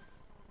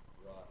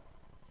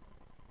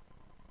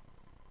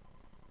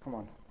 Come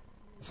on.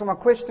 So my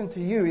question to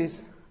you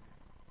is,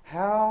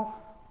 how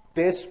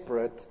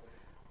desperate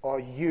are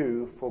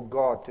you for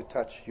God to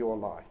touch your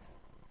life?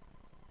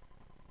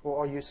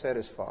 Or are you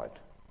satisfied?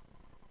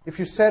 If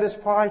you're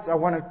satisfied, I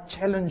want to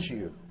challenge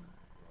you.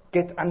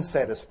 Get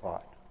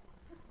unsatisfied.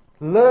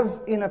 Live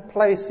in a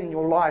place in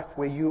your life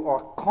where you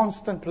are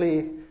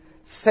constantly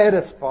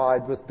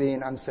satisfied with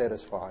being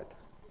unsatisfied.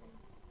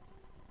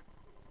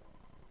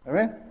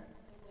 Amen?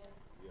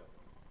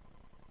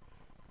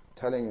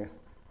 Telling you.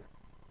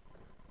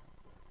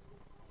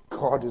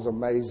 God is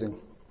amazing.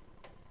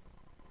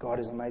 God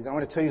is amazing. I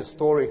want to tell you a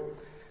story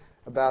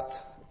about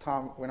a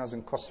time when I was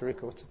in Costa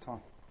Rica. What's the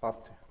time?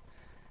 5 to.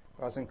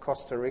 I was in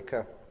Costa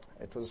Rica.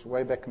 It was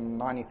way back in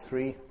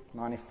 93,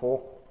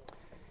 94.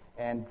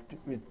 And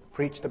we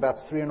preached about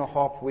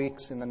 3.5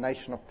 weeks in the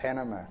nation of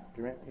Panama.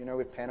 You know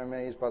where Panama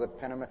is, by the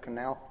Panama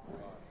Canal?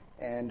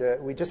 And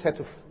we just had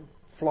to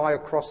fly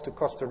across to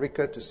Costa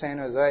Rica, to San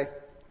Jose,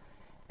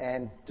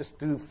 and just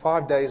do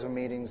 5 days of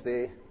meetings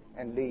there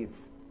and leave.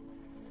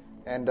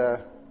 And,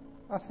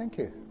 thank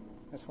you.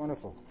 That's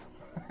wonderful.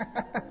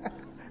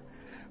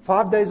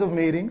 5 days of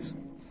meetings.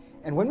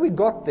 And when we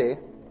got there,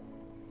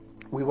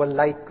 we were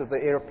late because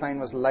the airplane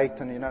was late,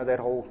 and you know that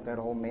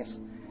whole mess.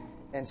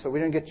 And so we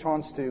didn't get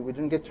chance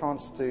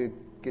to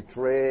get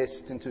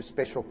dressed into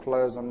special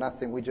clothes or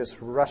nothing. We just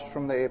rushed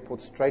from the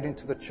airport straight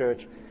into the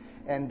church.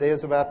 And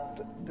there's about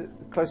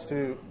close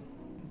to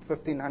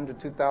 1,500,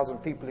 2,000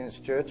 people in this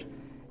church.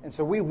 And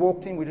so we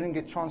walked in. We didn't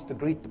get a chance to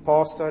greet the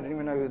pastor. I didn't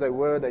even know who they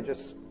were. They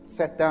just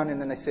sat down,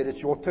 and then they said,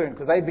 "It's your turn."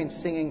 Because they've been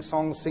singing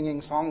songs,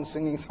 waiting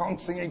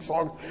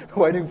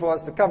for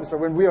us to come. So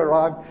when we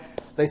arrived,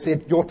 they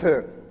said, "Your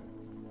turn."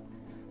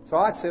 So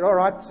I said, "All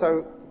right."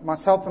 So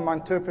myself and my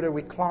interpreter,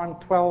 we climbed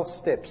 12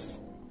 steps.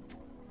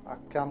 I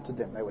counted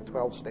them. They were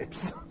 12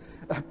 steps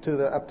up to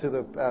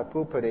the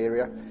pulpit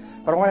area.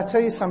 But I want to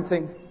tell you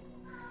something.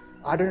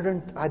 I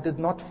did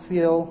not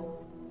feel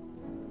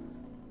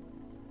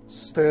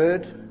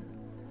stirred.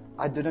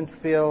 I didn't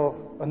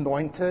feel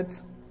anointed.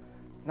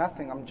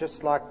 Nothing. I'm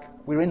just like,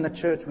 we're in the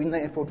church, we're in the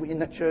airport, we're in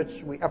the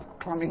church, we're up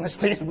climbing the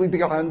stairs, we're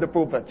behind the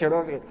pulpit. You know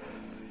what I mean?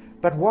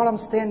 But while I'm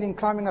standing,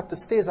 climbing up the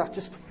stairs, I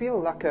just feel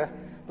like a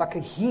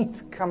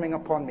heat coming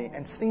upon me,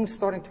 and things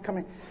starting to come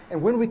in.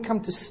 And when we come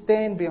to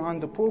stand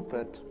behind the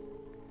pulpit,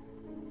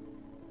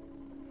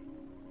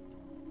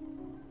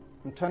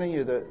 I'm telling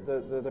you,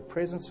 the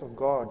presence of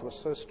God was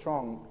so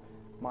strong.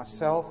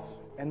 Myself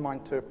and my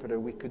interpreter,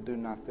 we could do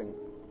nothing.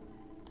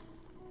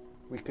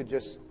 We could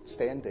just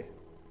stand there.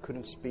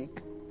 Couldn't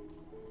speak.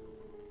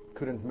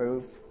 Couldn't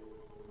move.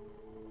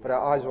 But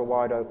our eyes were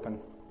wide open.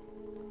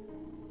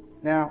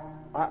 Now,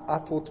 I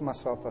thought to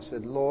myself, I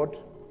said, "Lord,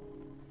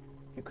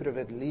 you could have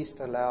at least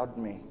allowed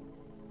me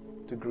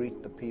to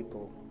greet the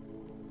people.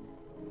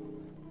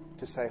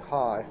 To say,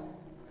 'Hi,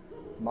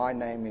 my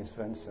name is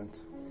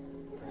Vincent.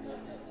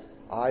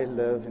 I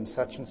live in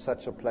such and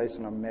such a place,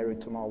 and I'm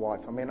married to my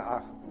wife.'" I mean,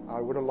 I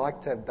would have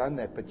liked to have done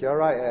that, but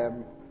here I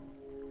am.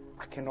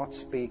 I cannot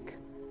speak.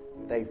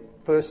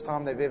 First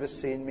time they've ever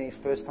seen me,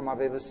 first time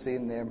I've ever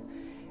seen them.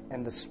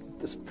 And this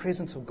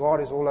presence of God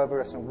is all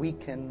over us, and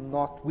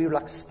we're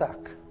like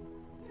stuck.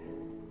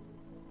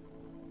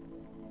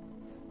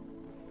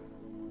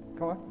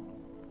 Come on.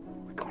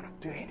 We cannot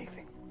do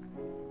anything.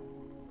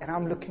 And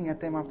I'm looking at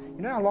them.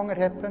 You know how long it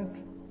happened?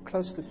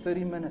 Close to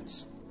 30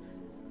 minutes.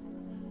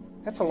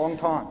 That's a long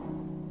time.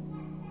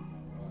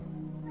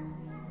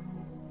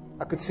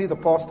 I could see the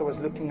pastor was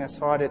looking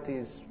aside at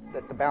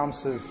the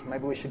bouncers.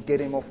 Maybe we should get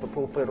him off the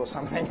pulpit or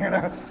something, you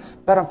know.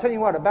 But I'm telling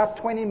you what, about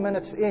 20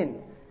 minutes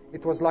in,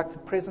 it was like the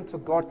presence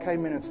of God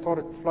came in and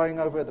started flowing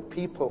over the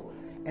people.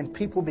 And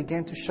people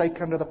began to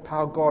shake under the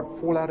power of God,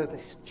 fall out of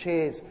their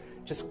chairs,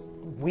 just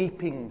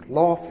weeping,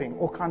 laughing,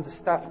 all kinds of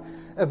stuff.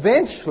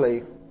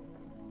 Eventually,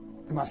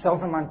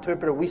 myself and my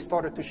interpreter, we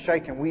started to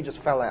shake and we just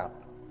fell out.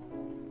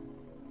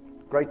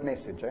 Great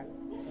message, eh?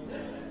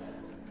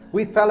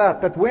 We fell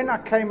out, but when I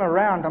came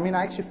around,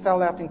 I actually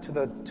fell out into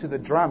the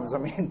drums. I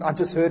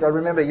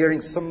remember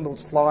hearing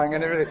cymbals flying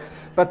and everything.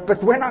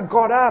 But when I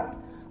got up,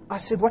 I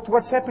said,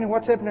 what's happening?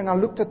 What's happening? And I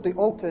looked at the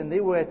altar, and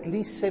there were at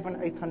least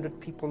 700-800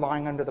 people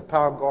lying under the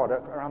power of God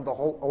around the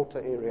whole altar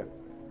area.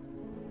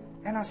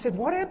 And I said,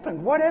 what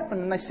happened? What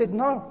happened? And they said,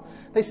 no.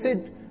 They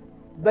said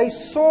they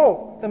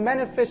saw the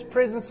manifest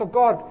presence of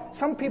God.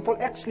 Some people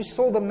actually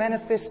saw the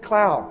manifest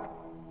cloud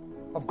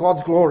of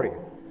God's glory.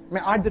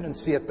 I didn't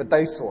see it, but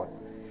they saw it.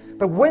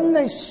 But when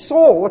they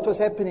saw what was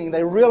happening,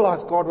 they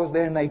realized God was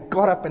there, and they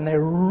got up and they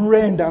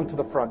ran down to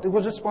the front. It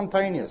was just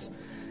spontaneous.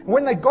 And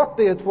when they got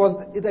there,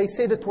 they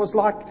said it was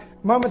like,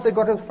 the moment they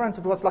got to the front,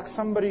 it was like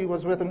somebody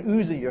was with an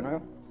Uzi, you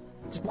know.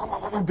 Just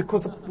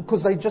because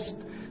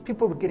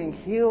people were getting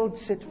healed,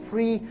 set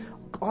free,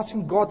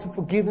 asking God to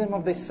forgive them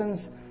of their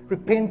sins.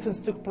 Repentance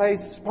took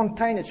place,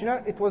 spontaneous. You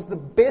know, it was the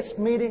best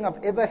meeting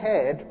I've ever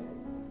had,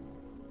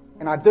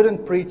 and I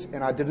didn't preach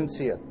and I didn't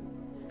see it.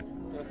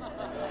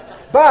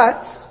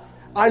 But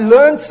I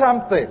learned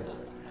something.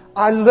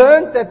 I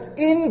learned that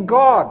in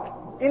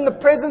God, in the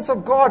presence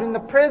of God, in the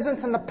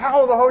presence and the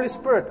power of the Holy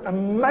Spirit,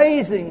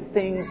 amazing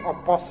things are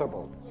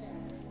possible.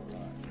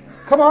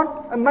 Come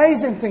on,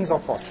 amazing things are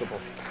possible.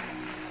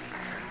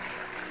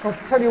 I'll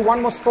tell you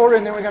one more story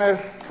and then we're going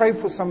to pray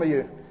for some of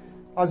you.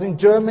 I was in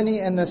Germany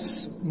and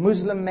this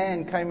Muslim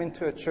man came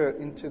into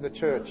the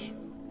church.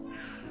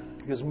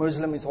 He was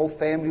Muslim, his whole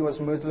family was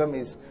Muslim,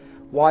 his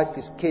wife,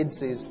 his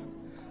kids, his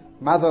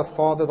mother,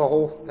 father,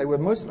 they were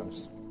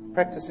Muslims,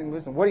 practicing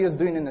Muslim. What he was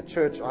doing in the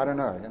church, I don't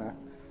know, you know.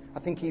 I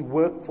think he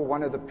worked for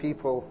one of the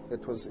people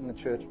that was in the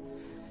church.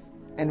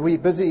 And we're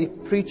busy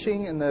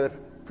preaching, and the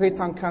prayer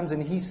time comes,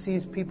 and he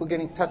sees people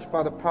getting touched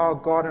by the power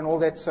of God and all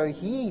that. So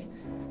he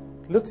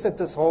looks at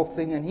this whole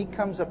thing, and he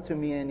comes up to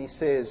me and he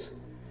says,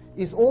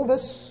 "Is all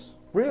this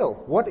real?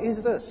 What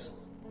is this?"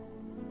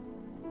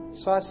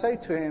 So I say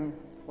to him,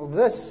 "Well,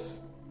 this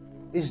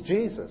is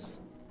Jesus.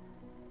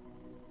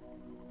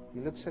 He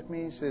looks at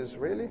me, he says,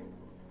 really?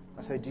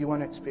 I say, do you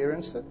want to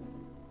experience it?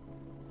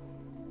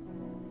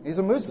 He's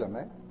a Muslim,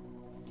 eh?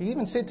 He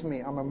even said to me,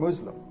 I'm a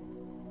Muslim.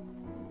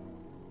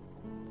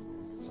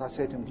 So I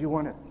said to him, do you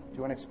want it? Do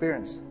you want to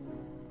experience it?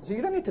 I said,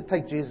 you don't need to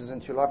take Jesus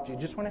into your life. Do you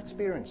just want to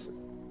experience it?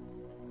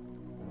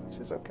 He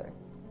says, okay.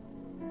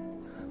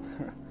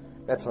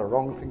 That's a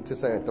wrong thing to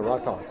say at the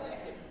right time.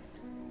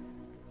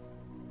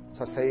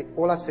 So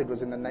all I said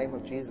was in the name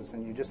of Jesus,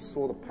 and you just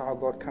saw the power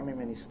of God come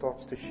in, and he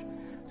starts to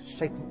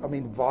shake,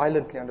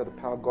 violently under the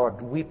power of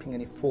God, weeping,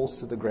 and he falls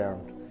to the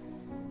ground.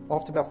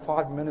 After about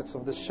 5 minutes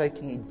of this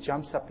shaking, he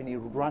jumps up and he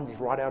runs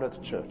right out of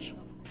the church.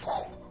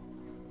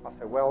 I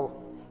say,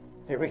 well,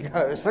 here he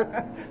goes.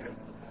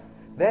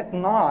 That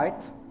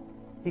night,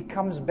 he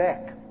comes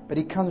back, but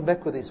he comes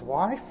back with his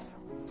wife,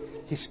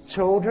 his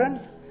children,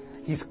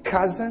 his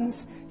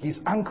cousins,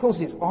 his uncles,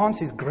 his aunts,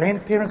 his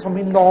grandparents. The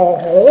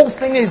whole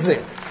thing is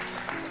there.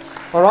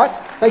 All right?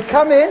 They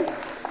come in,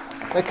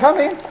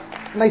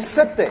 and they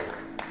sit there.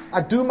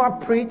 I do my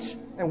preach,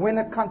 and when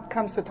it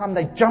comes to time,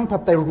 they jump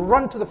up, they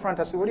run to the front.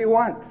 I say, what do you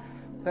want?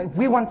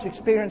 We want to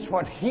experience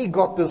what he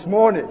got this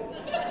morning.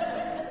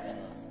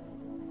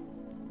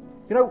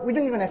 We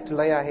didn't even have to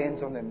lay our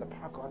hands on them. The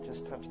power of God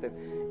just touched them.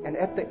 And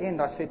at the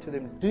end, I said to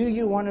them, do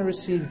you want to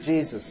receive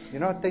Jesus? You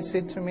know what they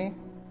said to me?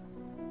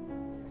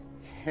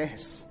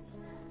 Yes.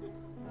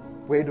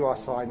 Where do I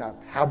sign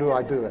up? How do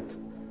I do it?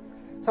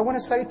 So I want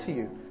to say to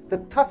you, the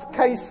tough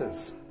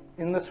cases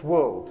in this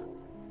world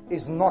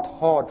is not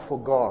hard for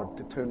God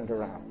to turn it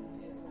around.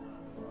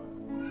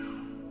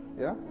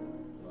 Yeah?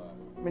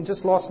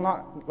 Just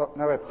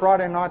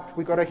Friday night,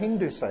 we got a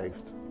Hindu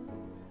saved.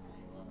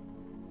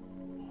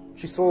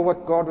 She saw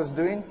what God was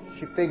doing.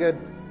 She figured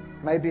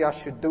maybe I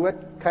should do it.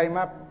 Came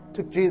up,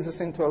 took Jesus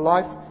into her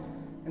life,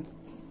 and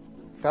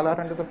fell out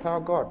under the power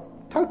of God.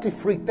 Totally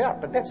freaked out,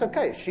 but that's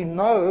okay. She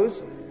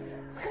knows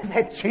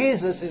that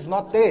Jesus is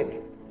not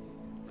dead.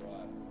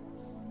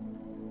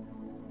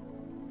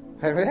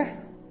 Amen?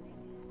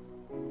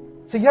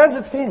 So here's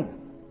the thing.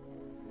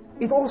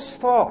 It all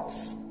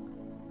starts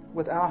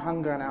with our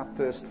hunger and our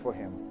thirst for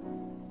Him.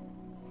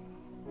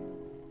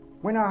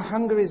 When our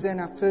hunger is there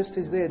and our thirst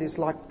is there, it is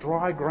like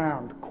dry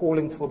ground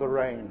calling for the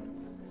rain.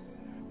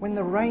 When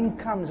the rain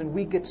comes and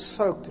we get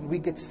soaked and we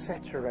get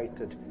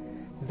saturated,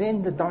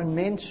 then the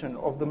dimension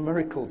of the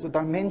miracles, the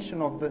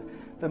dimension of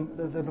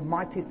the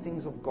mighty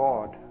things of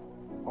God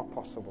are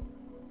possible.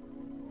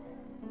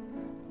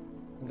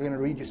 I'm going to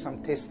read you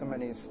some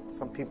testimonies.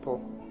 Some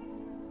people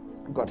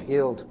got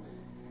healed.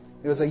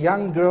 There was a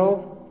young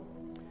girl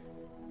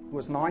who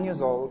was 9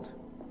 years old,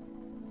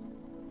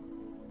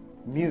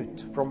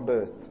 mute from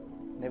birth,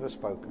 never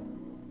spoken.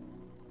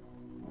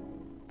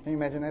 Can you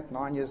imagine that?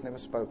 9 years, never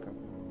spoken.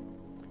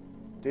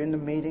 During the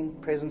meeting,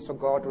 presence of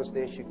God was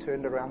there. She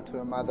turned around to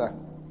her mother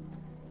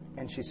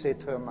and she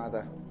said to her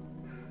mother,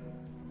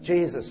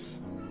 Jesus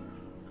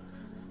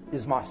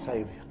is my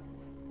Savior.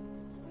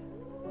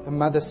 The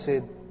mother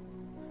said,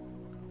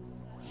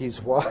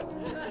 He's what?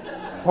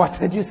 What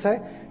did you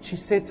say? She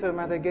said to her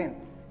mother again,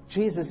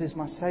 Jesus is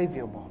my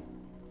Savior, Mom.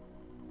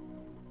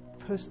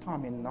 First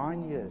time in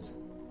 9 years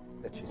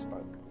that she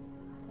spoke.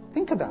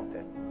 Think about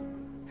that.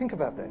 Think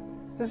about that.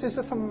 This is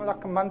just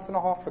like a month and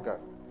a half ago.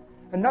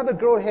 Another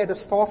girl had a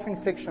staph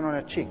infection on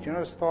her cheek. Do you know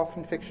what a staph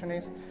infection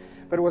is?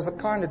 But it was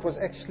it was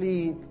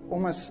actually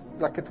almost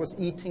like it was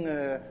eating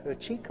her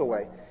cheek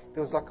away.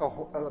 There was like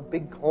a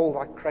big hole,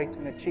 like crate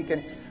in her cheek.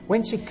 And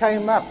when she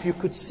came up, you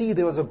could see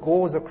there was a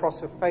gauze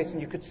across her face.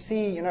 And you could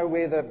see,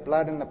 where the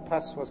blood and the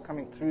pus was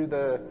coming through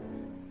the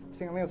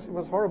thing. It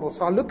was horrible.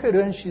 So I look at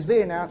her and she's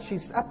there now.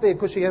 She's up there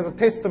because she has a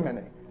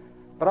testimony.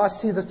 But I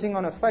see the thing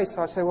on her face.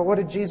 So I say, well, what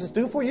did Jesus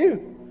do for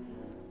you?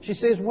 She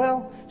says,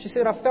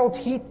 I felt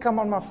heat come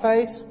on my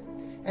face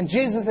and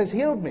Jesus has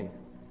healed me.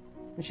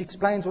 And she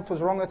explains what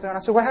was wrong with her. And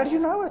I said, well, how do you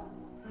know it?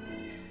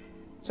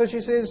 So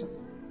she says,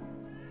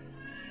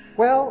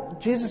 well,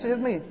 Jesus healed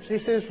me. She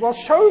says, well,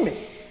 show me.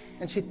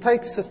 And she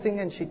takes the thing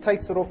and she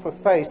takes it off her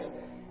face.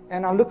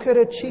 And I look at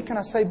her cheek and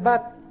I say,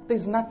 but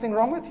there's nothing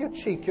wrong with your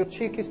cheek. Your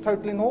cheek is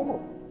totally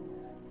normal.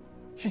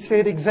 She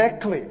said,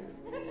 exactly.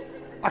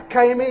 I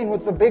came in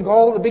with the big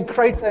hole, the big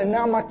crater, and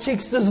now my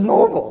cheek's just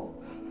normal.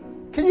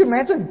 Can you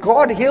imagine?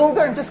 God healed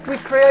her and just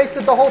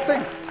recreated the whole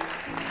thing.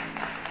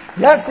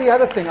 That's the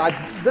other thing.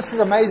 This is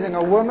amazing.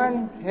 A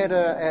woman had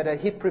a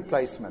hip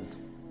replacement.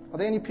 Are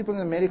there any people in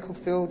the medical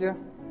field here?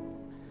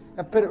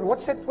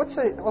 What's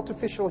an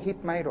artificial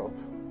hip made of?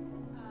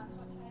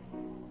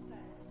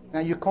 Now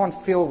you can't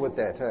feel with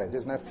that. Hey?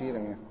 There's no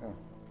feeling. Oh.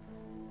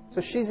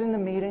 So she's in the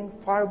meeting.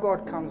 Fire of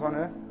God comes on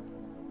her,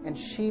 and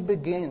she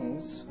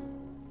begins.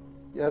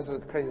 Here's the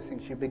crazy thing.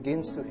 She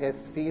begins to have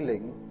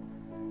feeling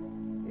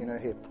in her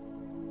hip.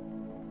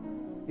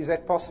 Is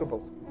that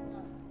possible?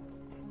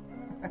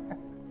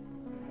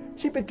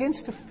 She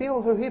begins to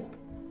feel her hip.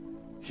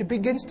 She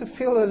begins to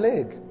feel her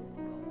leg.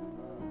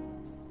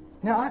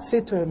 Now I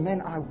said to her,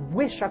 man, I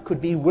wish I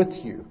could be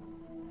with you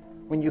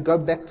when you go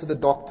back to the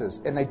doctors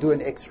and they do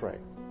an x-ray.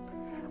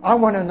 I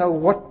want to know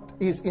what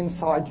is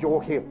inside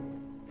your hip.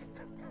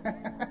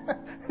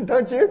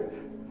 Don't you?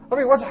 I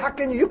mean, how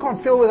can you can't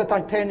feel with a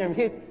titanium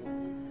hip.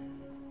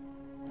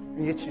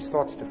 And yet she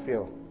starts to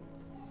feel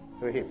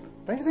her hip.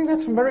 Don't you think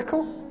that's a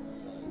miracle?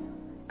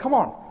 Come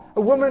on.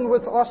 A woman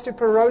with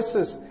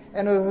osteoporosis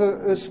and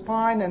her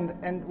spine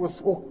and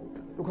was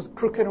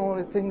crooked and all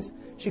the things.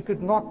 She could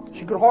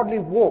hardly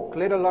walk,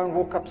 let alone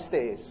walk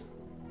upstairs.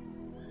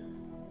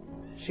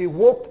 She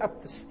walked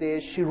up the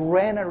stairs, she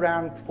ran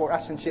around for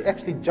us, and she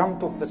actually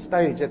jumped off the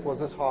stage. It was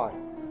this high.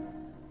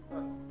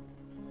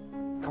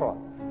 Come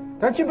on.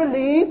 Don't you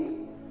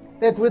believe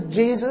that with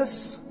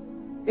Jesus,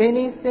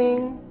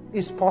 anything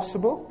is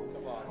possible?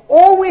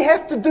 All we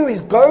have to do is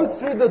go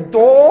through the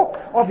door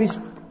of His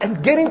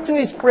and get into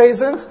His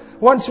presence.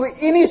 Once we're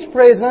in His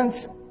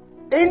presence,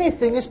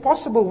 anything is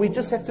possible. We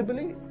just have to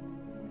believe.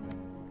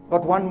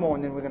 Got one more,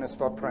 and then we're going to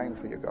start praying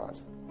for you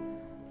guys.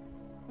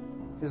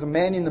 There's a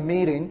man in the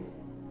meeting.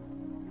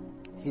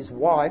 His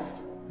wife,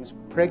 who's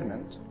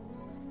pregnant,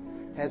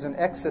 has an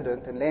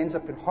accident and lands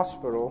up in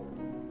hospital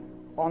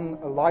on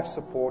a life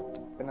support,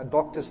 and the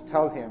doctors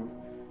tell him,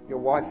 your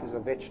wife is a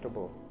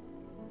vegetable.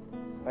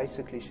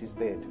 Basically, she's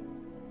dead.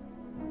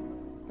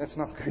 That's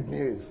not good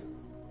news.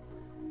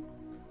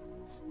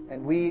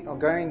 And we are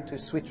going to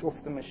switch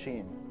off the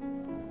machine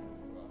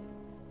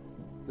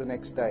the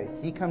next day.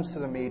 He comes to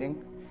the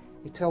meeting.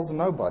 He tells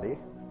nobody.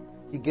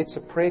 He gets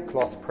a prayer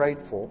cloth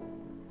prayed for.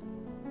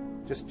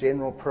 Just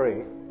general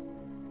prayer.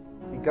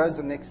 He goes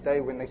the next day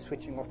when they're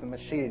switching off the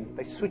machine.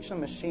 They switch the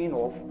machine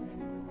off,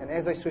 and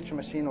as they switch the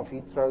machine off,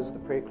 he throws the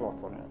prayer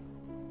cloth on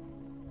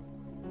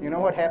her. You know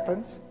what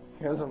happens?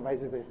 Here's an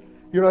amazing thing.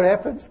 You know what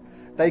happens?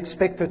 They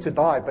expect her to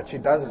die, but she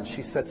doesn't.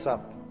 She sits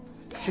up.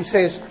 She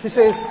says,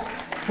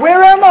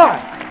 where am I?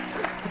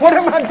 What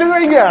am I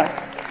doing here?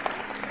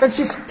 And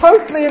she's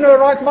totally in her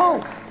right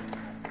mind.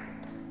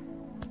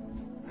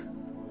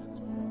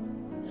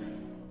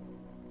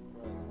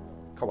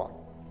 Come on.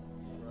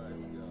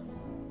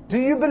 Do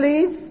you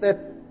believe that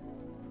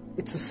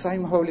it's the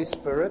same Holy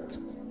Spirit,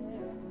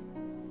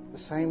 the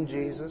same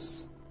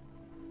Jesus,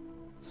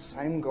 the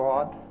same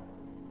God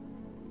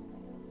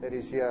that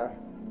is here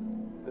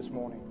this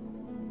morning?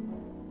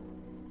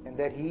 And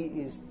that He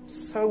is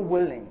so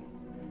willing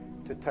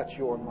to touch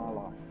your and my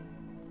life?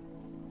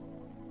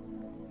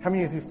 How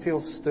many of you feel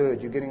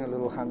stirred? You're getting a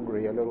little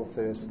hungry, a little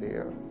thirsty.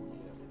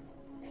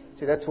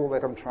 See, that's all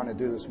that I'm trying to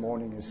do this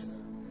morning is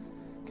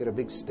get a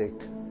big stick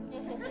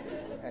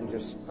and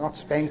just not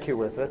spank you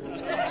with it,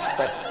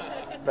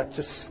 but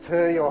just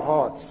stir your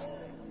hearts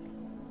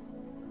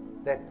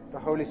that the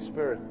Holy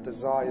Spirit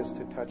desires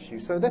to touch you.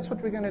 So that's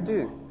what we're going to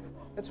do.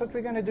 That's what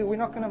we're going to do. We're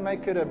not going to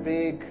make it a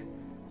big,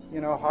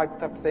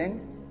 hyped up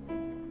thing.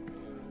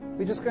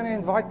 We're just going to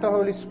invite the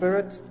Holy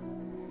Spirit.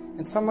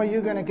 And some of you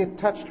are going to get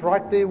touched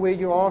right there where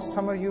you are.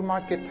 Some of you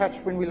might get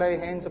touched when we lay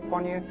hands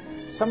upon you.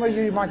 Some of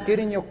you might get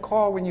in your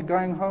car when you're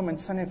going home and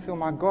suddenly feel,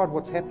 my God,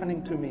 what's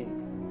happening to me?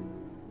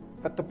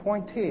 But the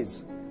point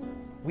is,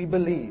 we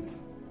believe.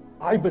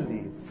 I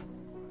believe.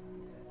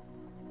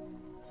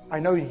 I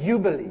know you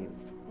believe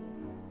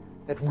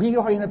that we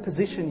are in a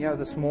position here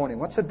this morning.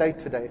 What's the date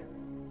today?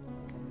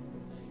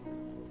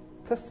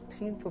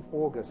 15th of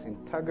August in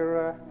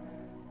Tuggerah,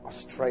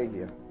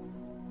 Australia.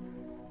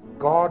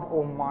 God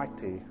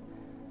Almighty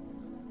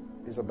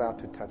is about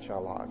to touch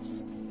our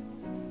lives.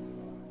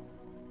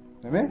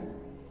 Amen?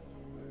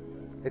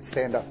 Let's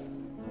stand up.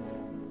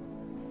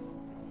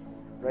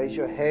 Raise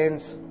your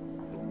hands.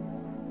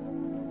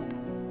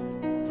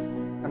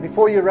 And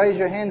before you raise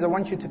your hands, I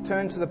want you to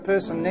turn to the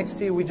person next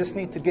to you. We just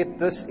need to get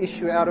this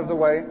issue out of the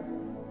way.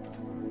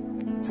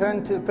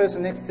 Turn to the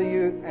person next to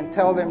you and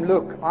tell them,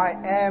 look, I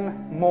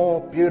am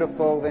more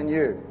beautiful than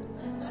you.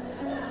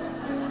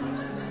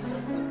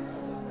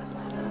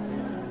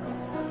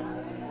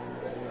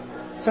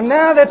 So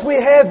now that we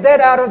have that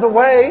out of the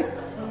way,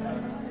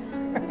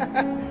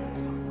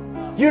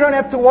 you don't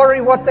have to worry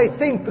what they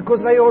think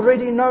because they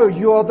already know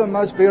you are the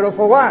most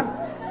beautiful one.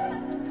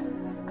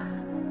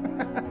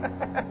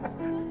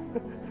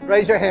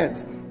 Raise your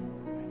hands.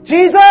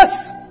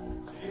 Jesus!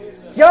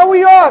 Here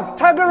we are,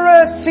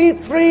 Tuggerah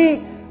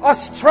C3,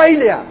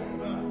 Australia.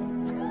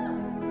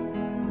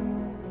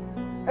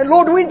 And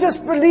Lord, we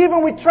just believe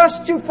and we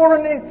trust you for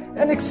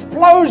an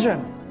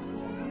explosion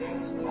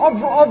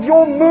of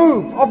your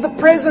move, of the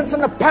presence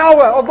and the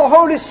power of the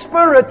Holy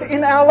Spirit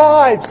in our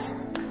lives.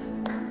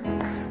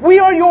 We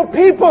are your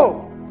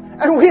people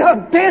and we are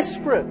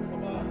desperate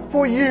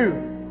for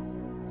you.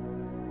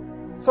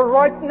 So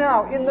right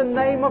now, in the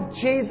name of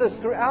Jesus,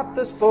 throughout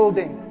this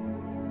building,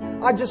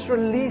 I just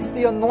release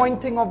the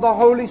anointing of the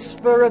Holy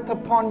Spirit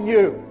upon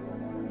you.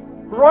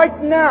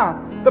 Right now,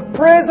 the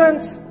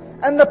presence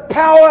and the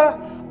power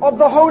of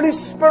the Holy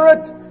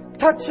Spirit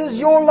touches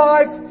your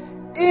life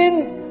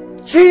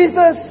in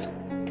Jesus'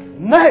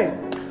 name.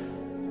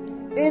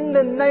 In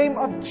the name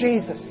of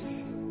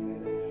Jesus.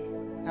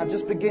 Now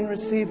just begin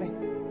receiving.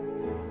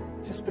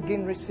 Just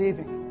begin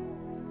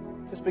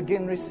receiving. Just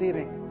begin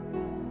receiving.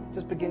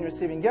 Just begin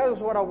receiving. Here's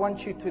what I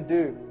want you to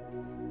do.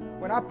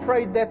 When I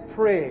prayed that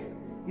prayer,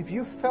 if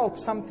you felt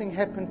something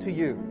happen to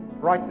you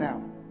right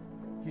now,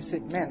 you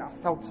said, man, I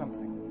felt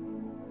something.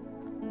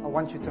 I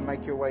want you to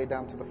make your way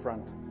down to the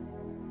front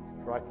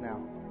right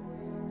now.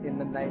 In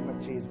the name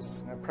of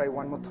Jesus. I pray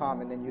one more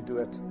time and then you do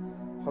it.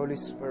 Holy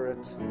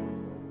Spirit,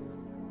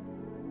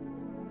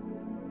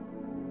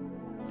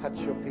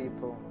 touch your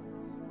people.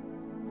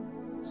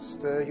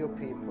 Stir your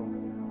people.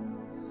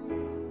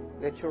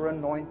 Let your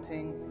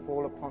anointing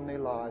fall upon their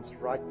lives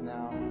right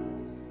now.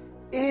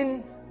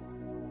 In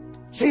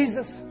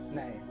Jesus'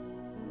 name.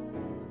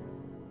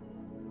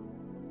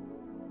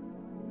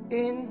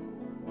 In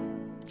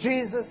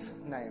Jesus'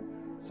 name.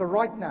 So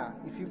right now,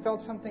 if you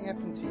felt something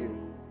happen to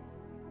you,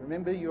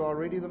 remember you are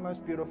already the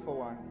most beautiful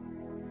one.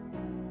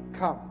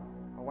 Come.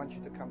 I want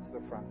you to come to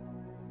the front.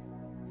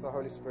 If the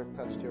Holy Spirit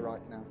touched you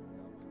right now.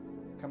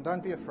 Come,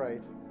 don't be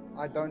afraid.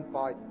 I don't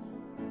bite.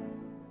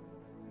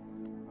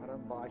 I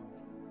don't bite.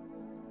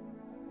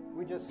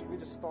 We're just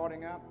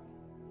starting out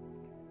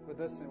with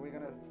this, and we're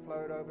going to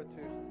flow it over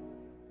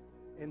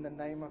to in the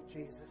name of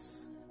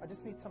Jesus. I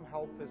just need some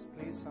helpers,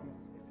 please.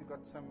 If you've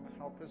got some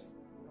helpers,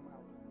 come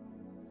help.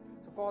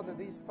 So, Father,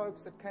 these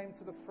folks that came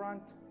to the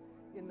front,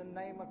 in the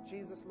name of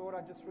Jesus, Lord,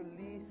 I just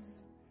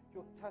release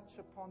your touch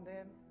upon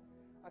them.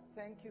 I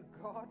thank you,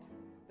 God,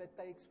 that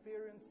they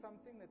experienced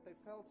something, that they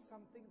felt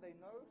something, they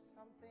know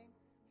something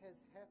has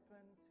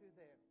happened to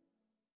them.